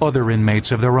mix with other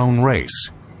inmates of their own race.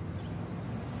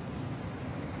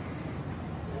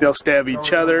 They'll stab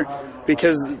each other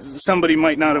because somebody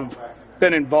might not have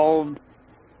been involved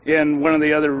in one of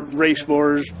the other race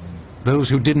wars. Those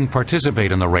who didn't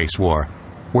participate in the race war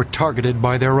were targeted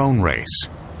by their own race.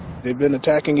 They've been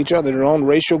attacking each other, their own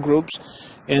racial groups,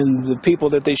 and the people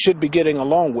that they should be getting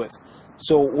along with.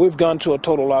 So we've gone to a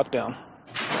total lockdown.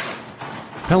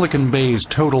 Pelican Bay's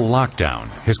total lockdown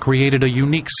has created a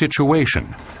unique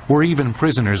situation where even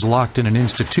prisoners locked in an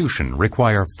institution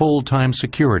require full-time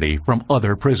security from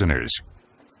other prisoners.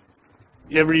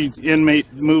 Every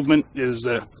inmate movement is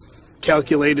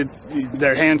calculated.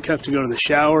 They're handcuffed to go to the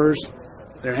showers.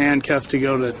 They're handcuffed to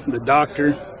go to the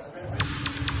doctor.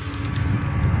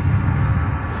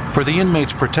 For the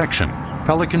inmates' protection,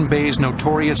 Pelican Bay's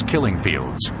notorious killing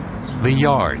fields, the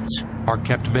yards, are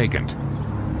kept vacant.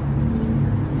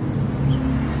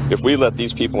 If we let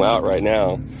these people out right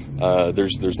now,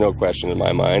 there's no question in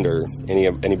my mind or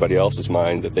anybody else's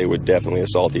mind that they would definitely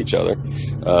assault each other,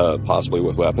 possibly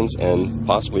with weapons, and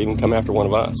possibly even come after one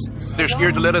of us. They're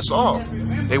scared to let us off.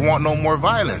 They want no more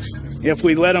violence. If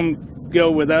we let them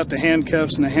go without the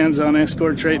handcuffs and the hands-on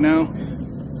escorts right now,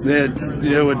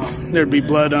 there'd be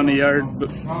blood on the yard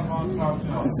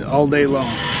all day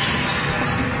long.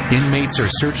 Inmates are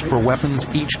searched for weapons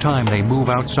each time they move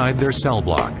outside their cell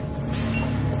block.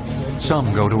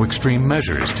 Some go to extreme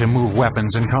measures to move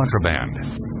weapons and contraband.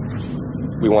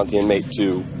 We want the inmate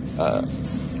to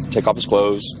take off his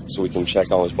clothes so we can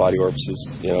check all his body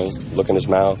orifices, you know, look in his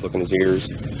mouth, look in his ears.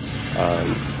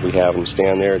 We have them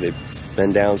stand there. They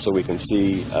bend down so we can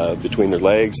see between their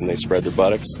legs, and they spread their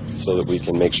buttocks so that we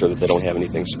can make sure that they don't have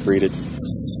anything secreted.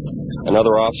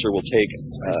 Another officer will take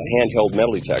a handheld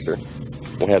metal detector.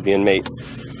 We'll have the inmate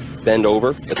bend over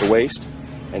at the waist,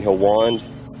 and he'll wand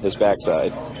his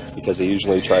backside because they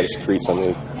usually try to secrete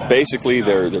something. Basically,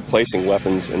 they're placing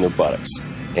weapons in their buttocks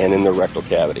and in their rectal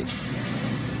cavity.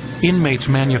 Inmates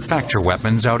manufacture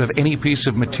weapons out of any piece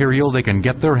of material they can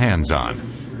get their hands on.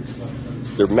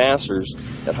 They're masters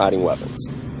at hiding weapons.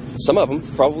 Some of them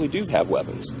probably do have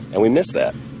weapons, and we miss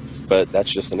that. But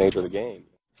that's just the nature of the game.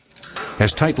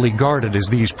 As tightly guarded as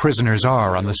these prisoners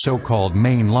are on the so-called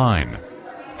main line,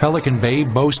 Pelican Bay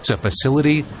boasts a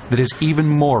facility that is even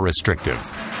more restrictive.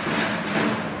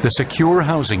 The Secure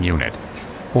Housing Unit,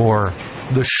 or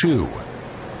the SHU,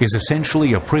 is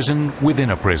essentially a prison within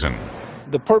a prison.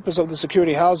 The purpose of the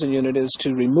Security Housing Unit is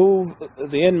to remove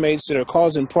the inmates that are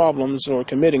causing problems or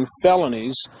committing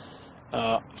felonies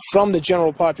from the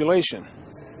general population.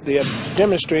 They have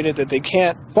demonstrated that they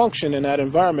can't function in that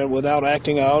environment without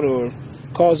acting out or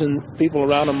causing people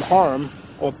around them harm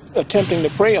or attempting to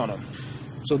prey on them.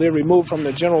 So they're removed from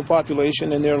the general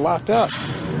population and they're locked up.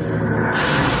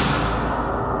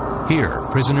 Here,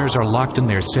 prisoners are locked in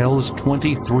their cells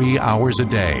 23 hours a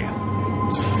day.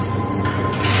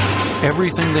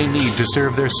 Everything they need to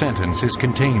serve their sentence is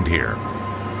contained here.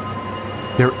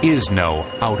 There is no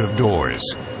out of doors.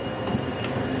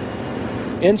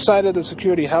 Inside of the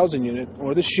Security Housing Unit,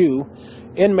 or the SHU,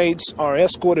 inmates are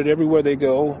escorted everywhere they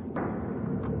go.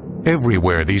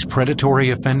 Everywhere these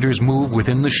predatory offenders move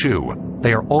within the SHU,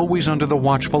 they are always under the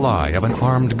watchful eye of an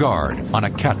armed guard on a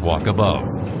catwalk above.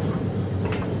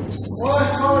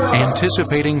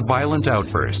 Anticipating violent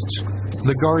outbursts,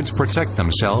 the guards protect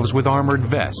themselves with armored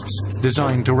vests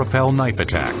designed to repel knife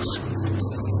attacks.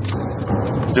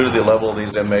 Due to the level of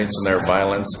these inmates and their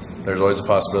violence, there's always a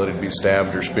possibility to be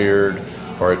stabbed or speared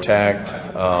or attacked.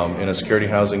 In a security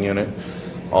housing unit,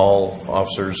 all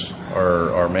officers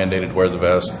are mandated to wear the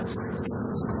vest.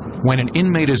 When an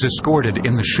inmate is escorted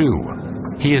in the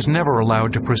SHU, he is never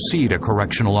allowed to precede a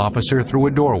correctional officer through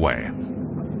a doorway.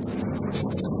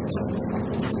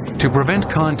 To prevent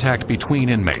contact between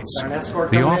inmates,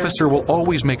 the officer will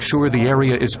always make sure the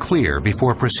area is clear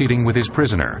before proceeding with his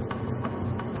prisoner.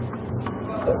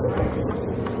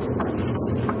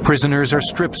 Prisoners are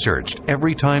strip searched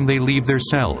every time they leave their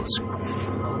cells.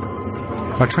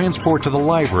 A transport to the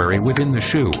library within the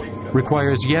SHU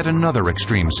requires yet another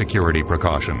extreme security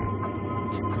precaution.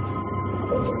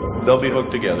 They'll be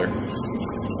hooked together.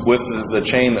 With the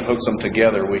chain that hooks them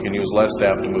together, we can use less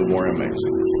staff to move more inmates.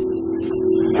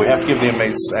 We have to give the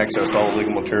inmates access to all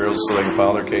legal materials so they can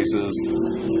file their cases.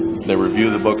 They review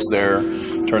the books there,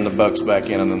 turn the books back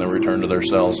in, and then they return to their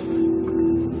cells.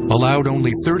 Allowed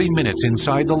only 30 minutes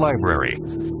inside the library,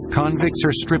 convicts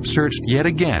are strip searched yet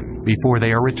again before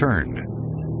they are returned.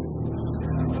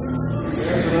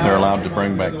 They're allowed to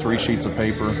bring back 3 sheets of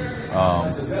paper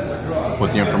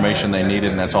with the information they needed,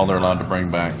 and that's all they're allowed to bring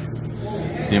back.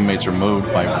 The inmates are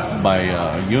moved by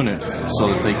a unit so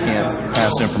that they can't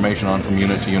pass information on from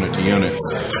unit to unit to unit.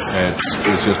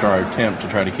 It's just our attempt to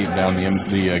try to keep down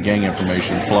the gang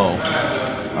information flow.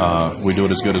 We do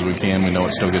it as good as we can. We know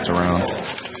it still gets around.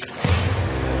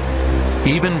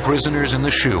 Even prisoners in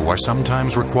the SHU are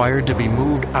sometimes required to be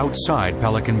moved outside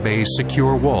Pelican Bay's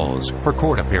secure walls for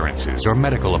court appearances or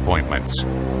medical appointments.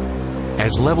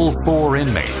 As level 4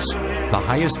 inmates, the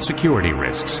highest security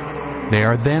risks, they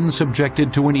are then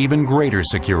subjected to an even greater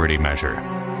security measure.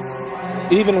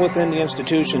 Even within the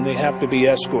institution, they have to be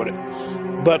escorted.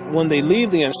 But when they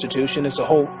leave the institution, it's a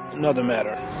whole another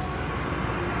matter.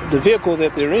 The vehicle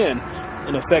that they're in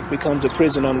effect, becomes a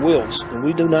prison on wheels. And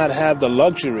we do not have the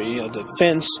luxury of the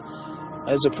fence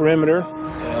as a perimeter,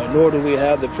 nor do we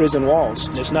have the prison walls.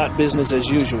 It's not business as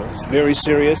usual. It's very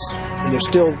serious, and they're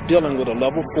still dealing with a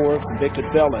level 4 convicted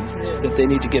felon that they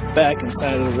need to get back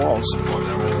inside of the walls.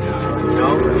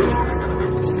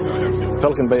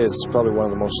 Pelican Bay is probably one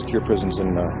of the most secure prisons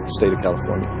in the state of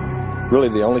California. Really,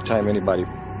 the only time anybody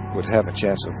would have a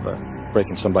chance of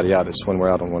breaking somebody out is when we're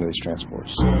out on one of these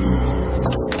transports.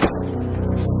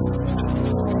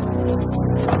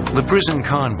 The prison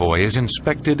convoy is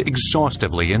inspected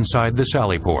exhaustively inside the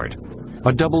Sally Port,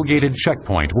 a double-gated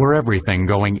checkpoint where everything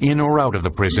going in or out of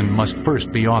the prison must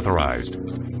first be authorized.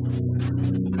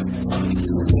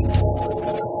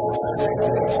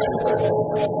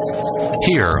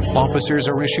 Here, officers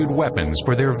are issued weapons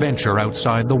for their venture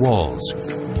outside the walls.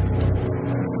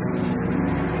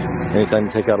 Anytime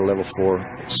you take out a level 4,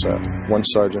 it's 1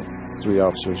 sergeant, 3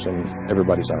 officers, and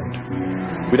everybody's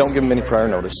armed. We don't give them any prior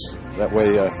notice. That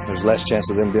way, there's less chance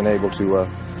of them being able to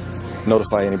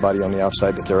notify anybody on the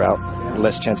outside that they're out,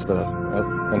 less chance of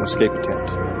an escape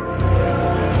attempt.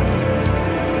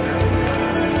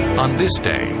 On this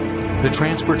day, the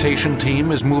transportation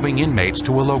team is moving inmates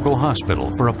to a local hospital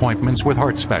for appointments with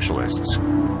heart specialists.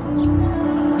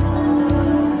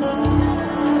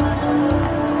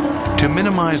 To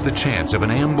minimize the chance of an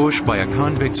ambush by a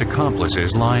convict's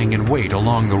accomplices lying in wait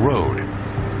along the road,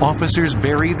 officers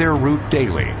vary their route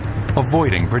daily,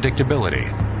 avoiding predictability.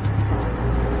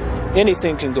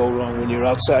 Anything can go wrong when you're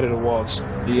outside of the walls.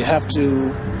 You have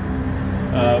to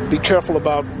be careful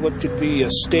about what could be a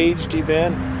staged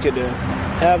event. You could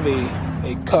have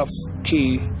a cuff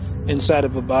key inside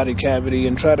of a body cavity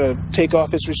and try to take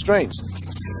off its restraints.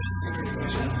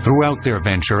 Throughout their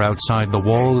venture outside the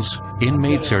walls,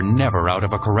 inmates are never out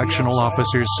of a correctional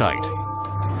officer's sight.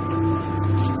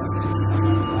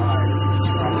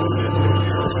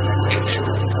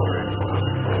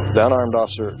 The unarmed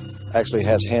officer actually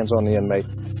has hands on the inmate.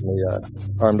 The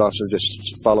armed officer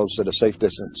just follows at a safe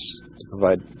distance to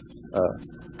provide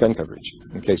gun coverage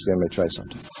in case the inmate tries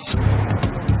something.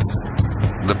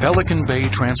 The Pelican Bay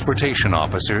transportation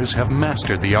officers have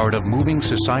mastered the art of moving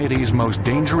society's most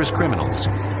dangerous criminals,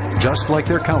 just like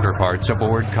their counterparts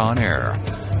aboard Conair.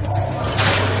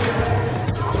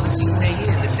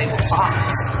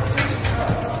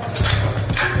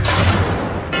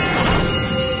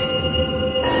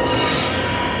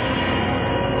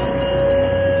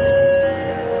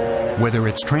 Whether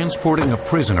it's transporting a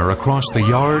prisoner across the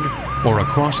yard or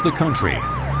across the country,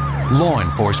 law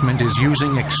enforcement is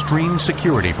using extreme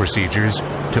security procedures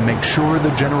to make sure the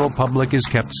general public is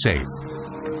kept safe.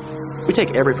 We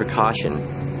take every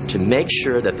precaution to make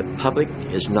sure that the public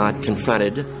is not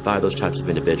confronted by those types of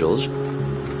individuals.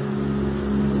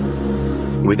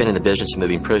 We've been in the business of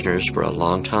moving prisoners for a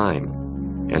long time,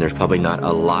 and there's probably not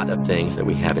a lot of things that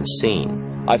we haven't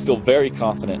seen. I feel very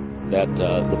confident that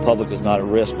the public is not at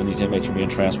risk when these inmates are being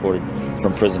transported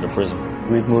from prison to prison.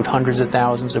 We've moved hundreds of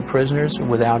thousands of prisoners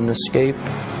without an escape.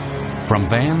 From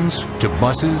vans to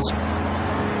buses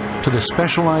to the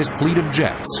specialized fleet of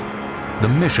jets, the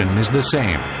mission is the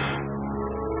same: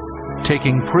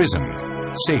 taking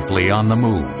prison safely on the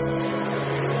move.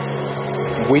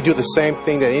 We do the same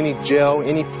thing that any jail,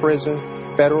 any prison,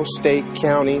 federal, state,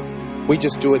 county, we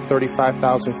just do it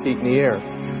 35,000 feet in the air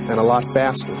and a lot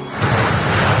faster.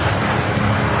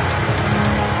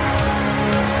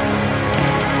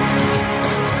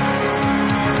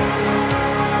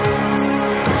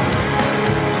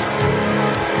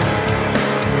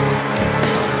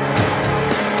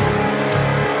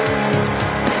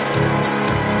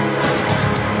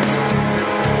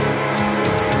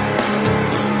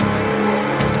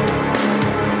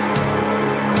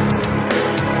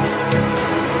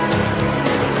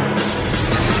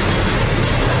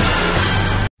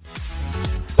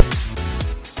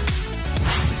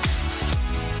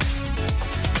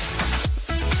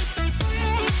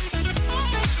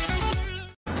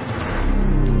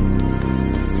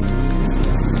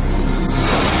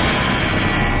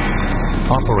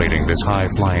 Operating this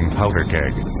high-flying powder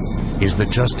keg is the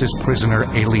Justice Prisoner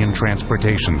Alien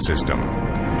Transportation System,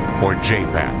 or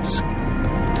JPATS.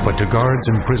 But to guards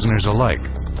and prisoners alike,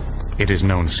 it is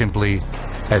known simply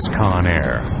as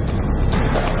Conair.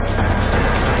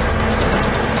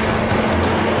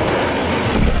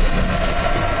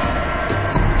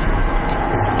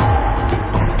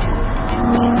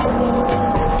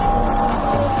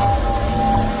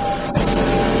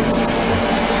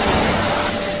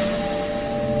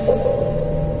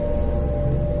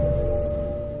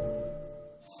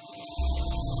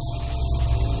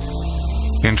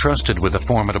 Entrusted with the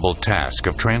formidable task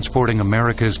of transporting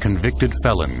America's convicted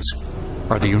felons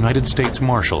are the United States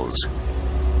Marshals.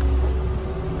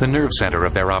 The nerve center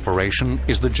of their operation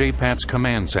is the JPATS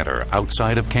Command Center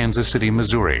outside of Kansas City,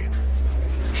 Missouri.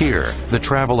 Here, the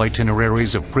travel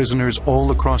itineraries of prisoners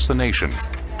all across the nation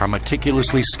are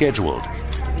meticulously scheduled,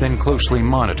 then closely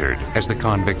monitored as the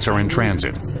convicts are in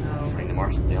transit.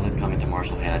 The only comment the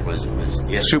Marshal had was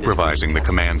supervising the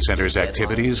command center's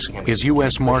activities is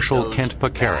U.S. Marshal Kent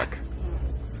Pekarik.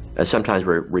 Sometimes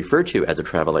we're referred to as a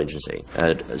travel agency.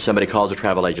 Somebody calls a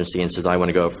travel agency and says, I want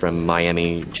to go from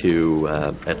Miami to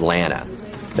Atlanta.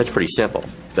 That's pretty simple.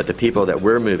 But the people that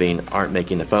we're moving aren't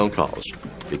making the phone calls.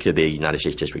 It could be a United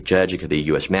States District Judge, it could be a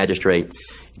U.S. Magistrate,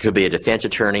 it could be a defense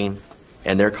attorney,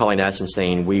 and they're calling us and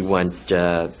saying, we want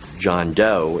John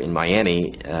Doe in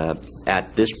Miami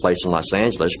at this place in Los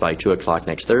Angeles by 2 o'clock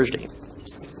next Thursday.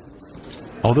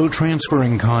 Although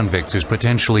transferring convicts is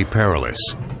potentially perilous,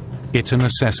 it's a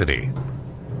necessity.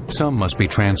 Some must be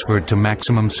transferred to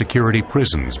maximum security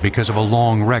prisons because of a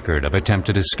long record of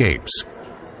attempted escapes.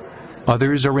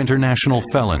 Others are international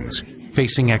felons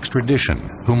facing extradition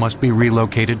who must be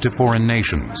relocated to foreign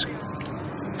nations.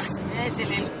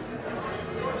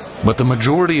 But the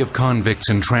majority of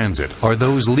convicts in transit are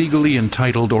those legally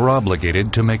entitled or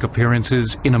obligated to make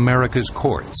appearances in America's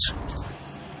courts.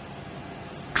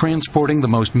 Transporting the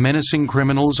most menacing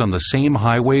criminals on the same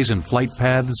highways and flight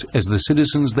paths as the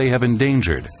citizens they have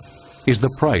endangered is the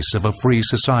price of a free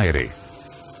society.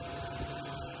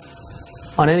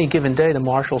 On any given day, the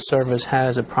Marshal Service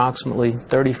has approximately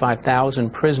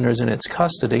 35,000 prisoners in its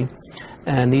custody,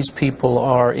 and these people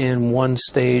are in one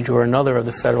stage or another of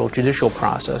the federal judicial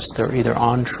process. They're either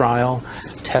on trial,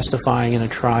 testifying in a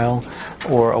trial,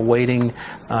 or awaiting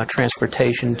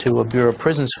transportation to a Bureau of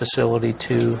Prisons facility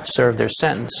to serve their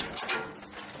sentence.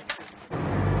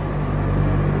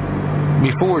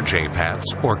 Before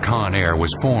JPATS or Conair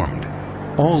was formed,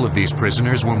 all of these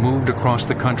prisoners were moved across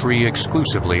the country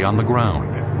exclusively on the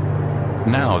ground.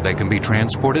 Now they can be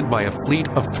transported by a fleet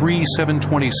of 3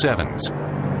 727s,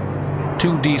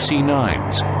 2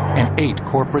 DC-9s, and 8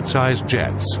 corporate-sized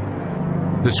jets.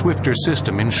 The swifter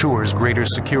system ensures greater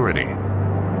security.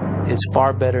 It's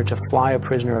far better to fly a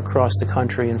prisoner across the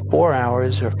country in 4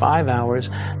 hours or 5 hours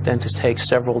than to take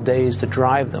several days to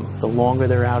drive them. The longer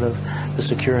they're out of the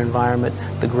secure environment,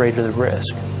 the greater the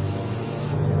risk.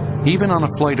 Even on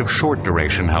a flight of short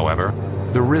duration, however,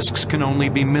 the risks can only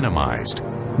be minimized,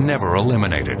 never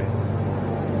eliminated.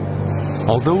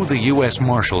 Although the U.S.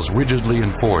 Marshals rigidly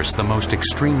enforce the most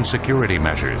extreme security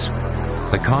measures,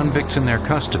 the convicts in their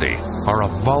custody are a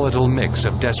volatile mix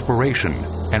of desperation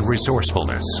and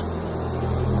resourcefulness.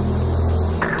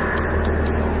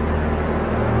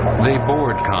 They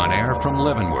board Conair from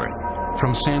Leavenworth,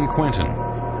 from San Quentin,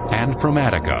 and from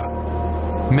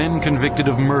Attica. Men convicted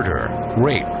of murder,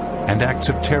 rape, and acts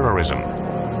of terrorism.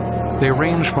 They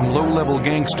range from low-level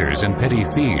gangsters and petty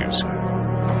thieves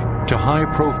to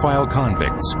high-profile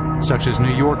convicts such as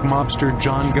New York mobster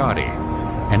John Gotti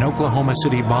and Oklahoma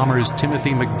City bombers Timothy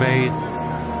McVeigh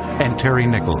and Terry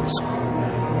Nichols.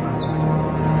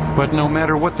 But no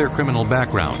matter what their criminal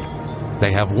background,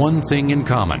 they have one thing in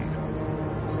common.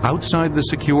 Outside the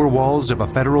secure walls of a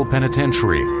federal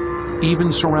penitentiary,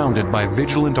 even surrounded by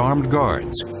vigilant armed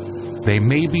guards, they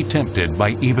may be tempted by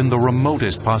even the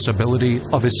remotest possibility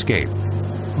of escape.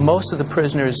 Most of the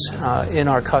prisoners in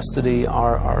our custody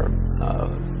are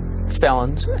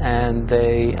felons, and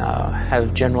they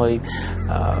have generally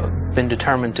been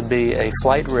determined to be a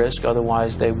flight risk,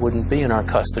 otherwise they wouldn't be in our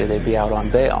custody, they'd be out on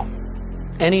bail.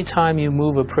 Anytime you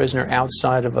move a prisoner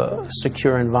outside of a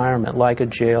secure environment like a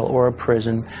jail or a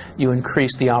prison, you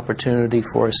increase the opportunity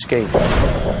for escape.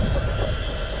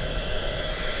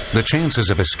 The chances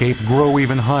of escape grow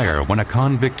even higher when a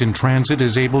convict in transit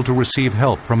is able to receive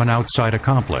help from an outside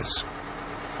accomplice.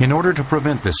 In order to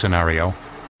prevent this scenario,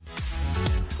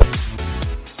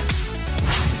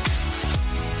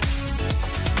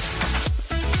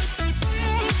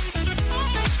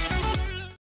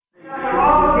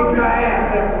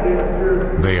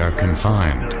 they are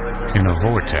confined in a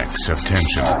vortex of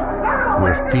tension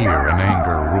where fear and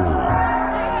anger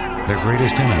rule. Their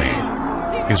greatest enemy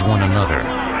is one another.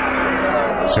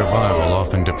 Survival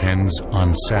often depends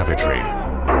on savagery.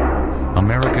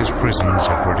 America's prisons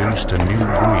have produced a new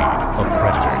breed of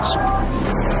predators.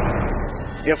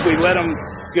 If we let them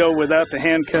go without the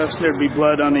handcuffs, there'd be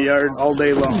blood on the yard all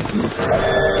day long.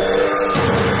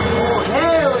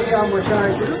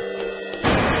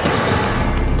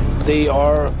 They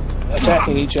are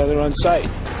attacking each other on sight.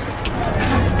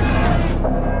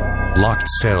 Locked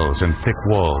cells and thick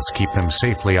walls keep them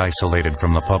safely isolated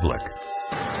from the public.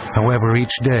 However,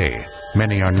 each day,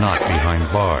 many are not behind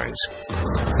bars.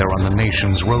 They're on the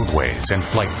nation's roadways and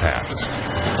flight paths.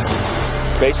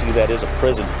 Basically, that is a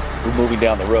prison. We're moving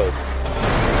down the road.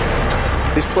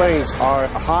 These planes are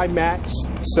a high max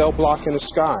cell block in the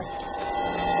sky.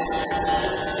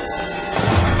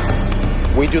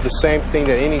 We do the same thing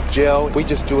that any jail. We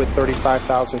just do it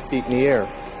 35,000 feet in the air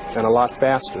and a lot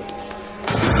faster.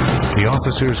 The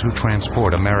officers who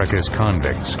transport America's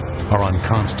convicts are on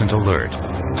constant alert.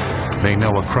 They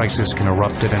know a crisis can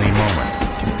erupt at any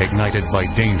moment, ignited by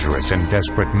dangerous and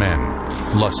desperate men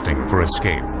lusting for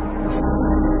escape.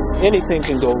 Anything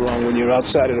can go wrong when you're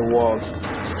outside of the walls.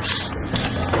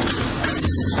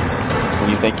 When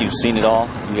you think you've seen it all,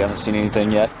 you haven't seen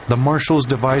anything yet. The marshals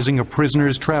devising a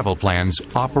prisoner's travel plans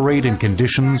operate in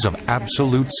conditions of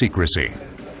absolute secrecy.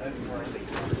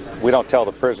 We don't tell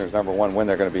the prisoners, number one, when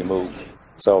they're going to be moved.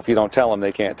 So if you don't tell them,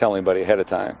 they can't tell anybody ahead of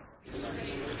time.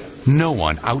 No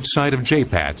one outside of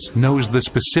JPATS knows the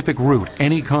specific route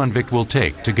any convict will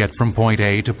take to get from point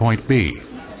A to point B.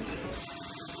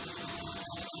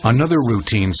 Another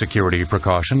routine security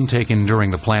precaution taken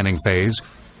during the planning phase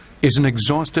is an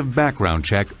exhaustive background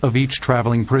check of each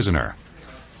traveling prisoner.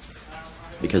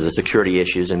 Because of security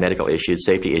issues and medical issues,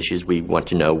 safety issues, we want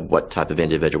to know what type of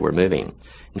individual we're moving.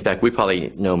 In fact, we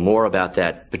probably know more about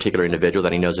that particular individual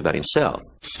than he knows about himself.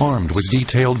 Armed with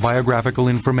detailed biographical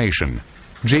information,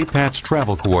 JPAT's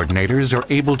travel coordinators are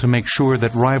able to make sure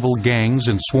that rival gangs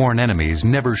and sworn enemies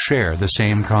never share the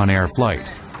same Conair flight.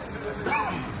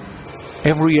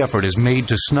 Every effort is made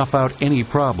to snuff out any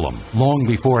problem long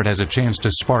before it has a chance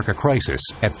to spark a crisis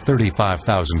at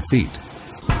 35,000 feet.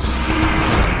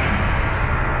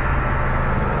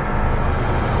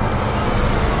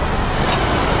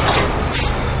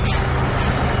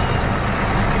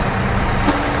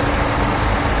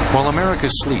 While America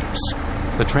sleeps,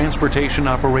 the transportation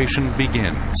operation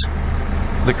begins.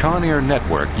 The Conair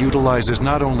network utilizes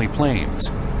not only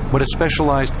planes, but a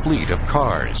specialized fleet of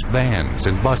cars, vans,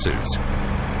 and buses.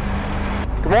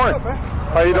 Good morning.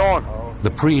 How you doing? The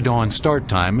pre-dawn start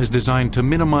time is designed to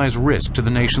minimize risk to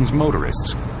the nation's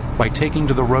motorists by taking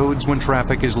to the roads when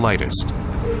traffic is lightest.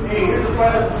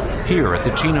 Here at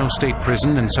the Chino State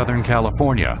Prison in Southern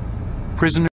California, prisoners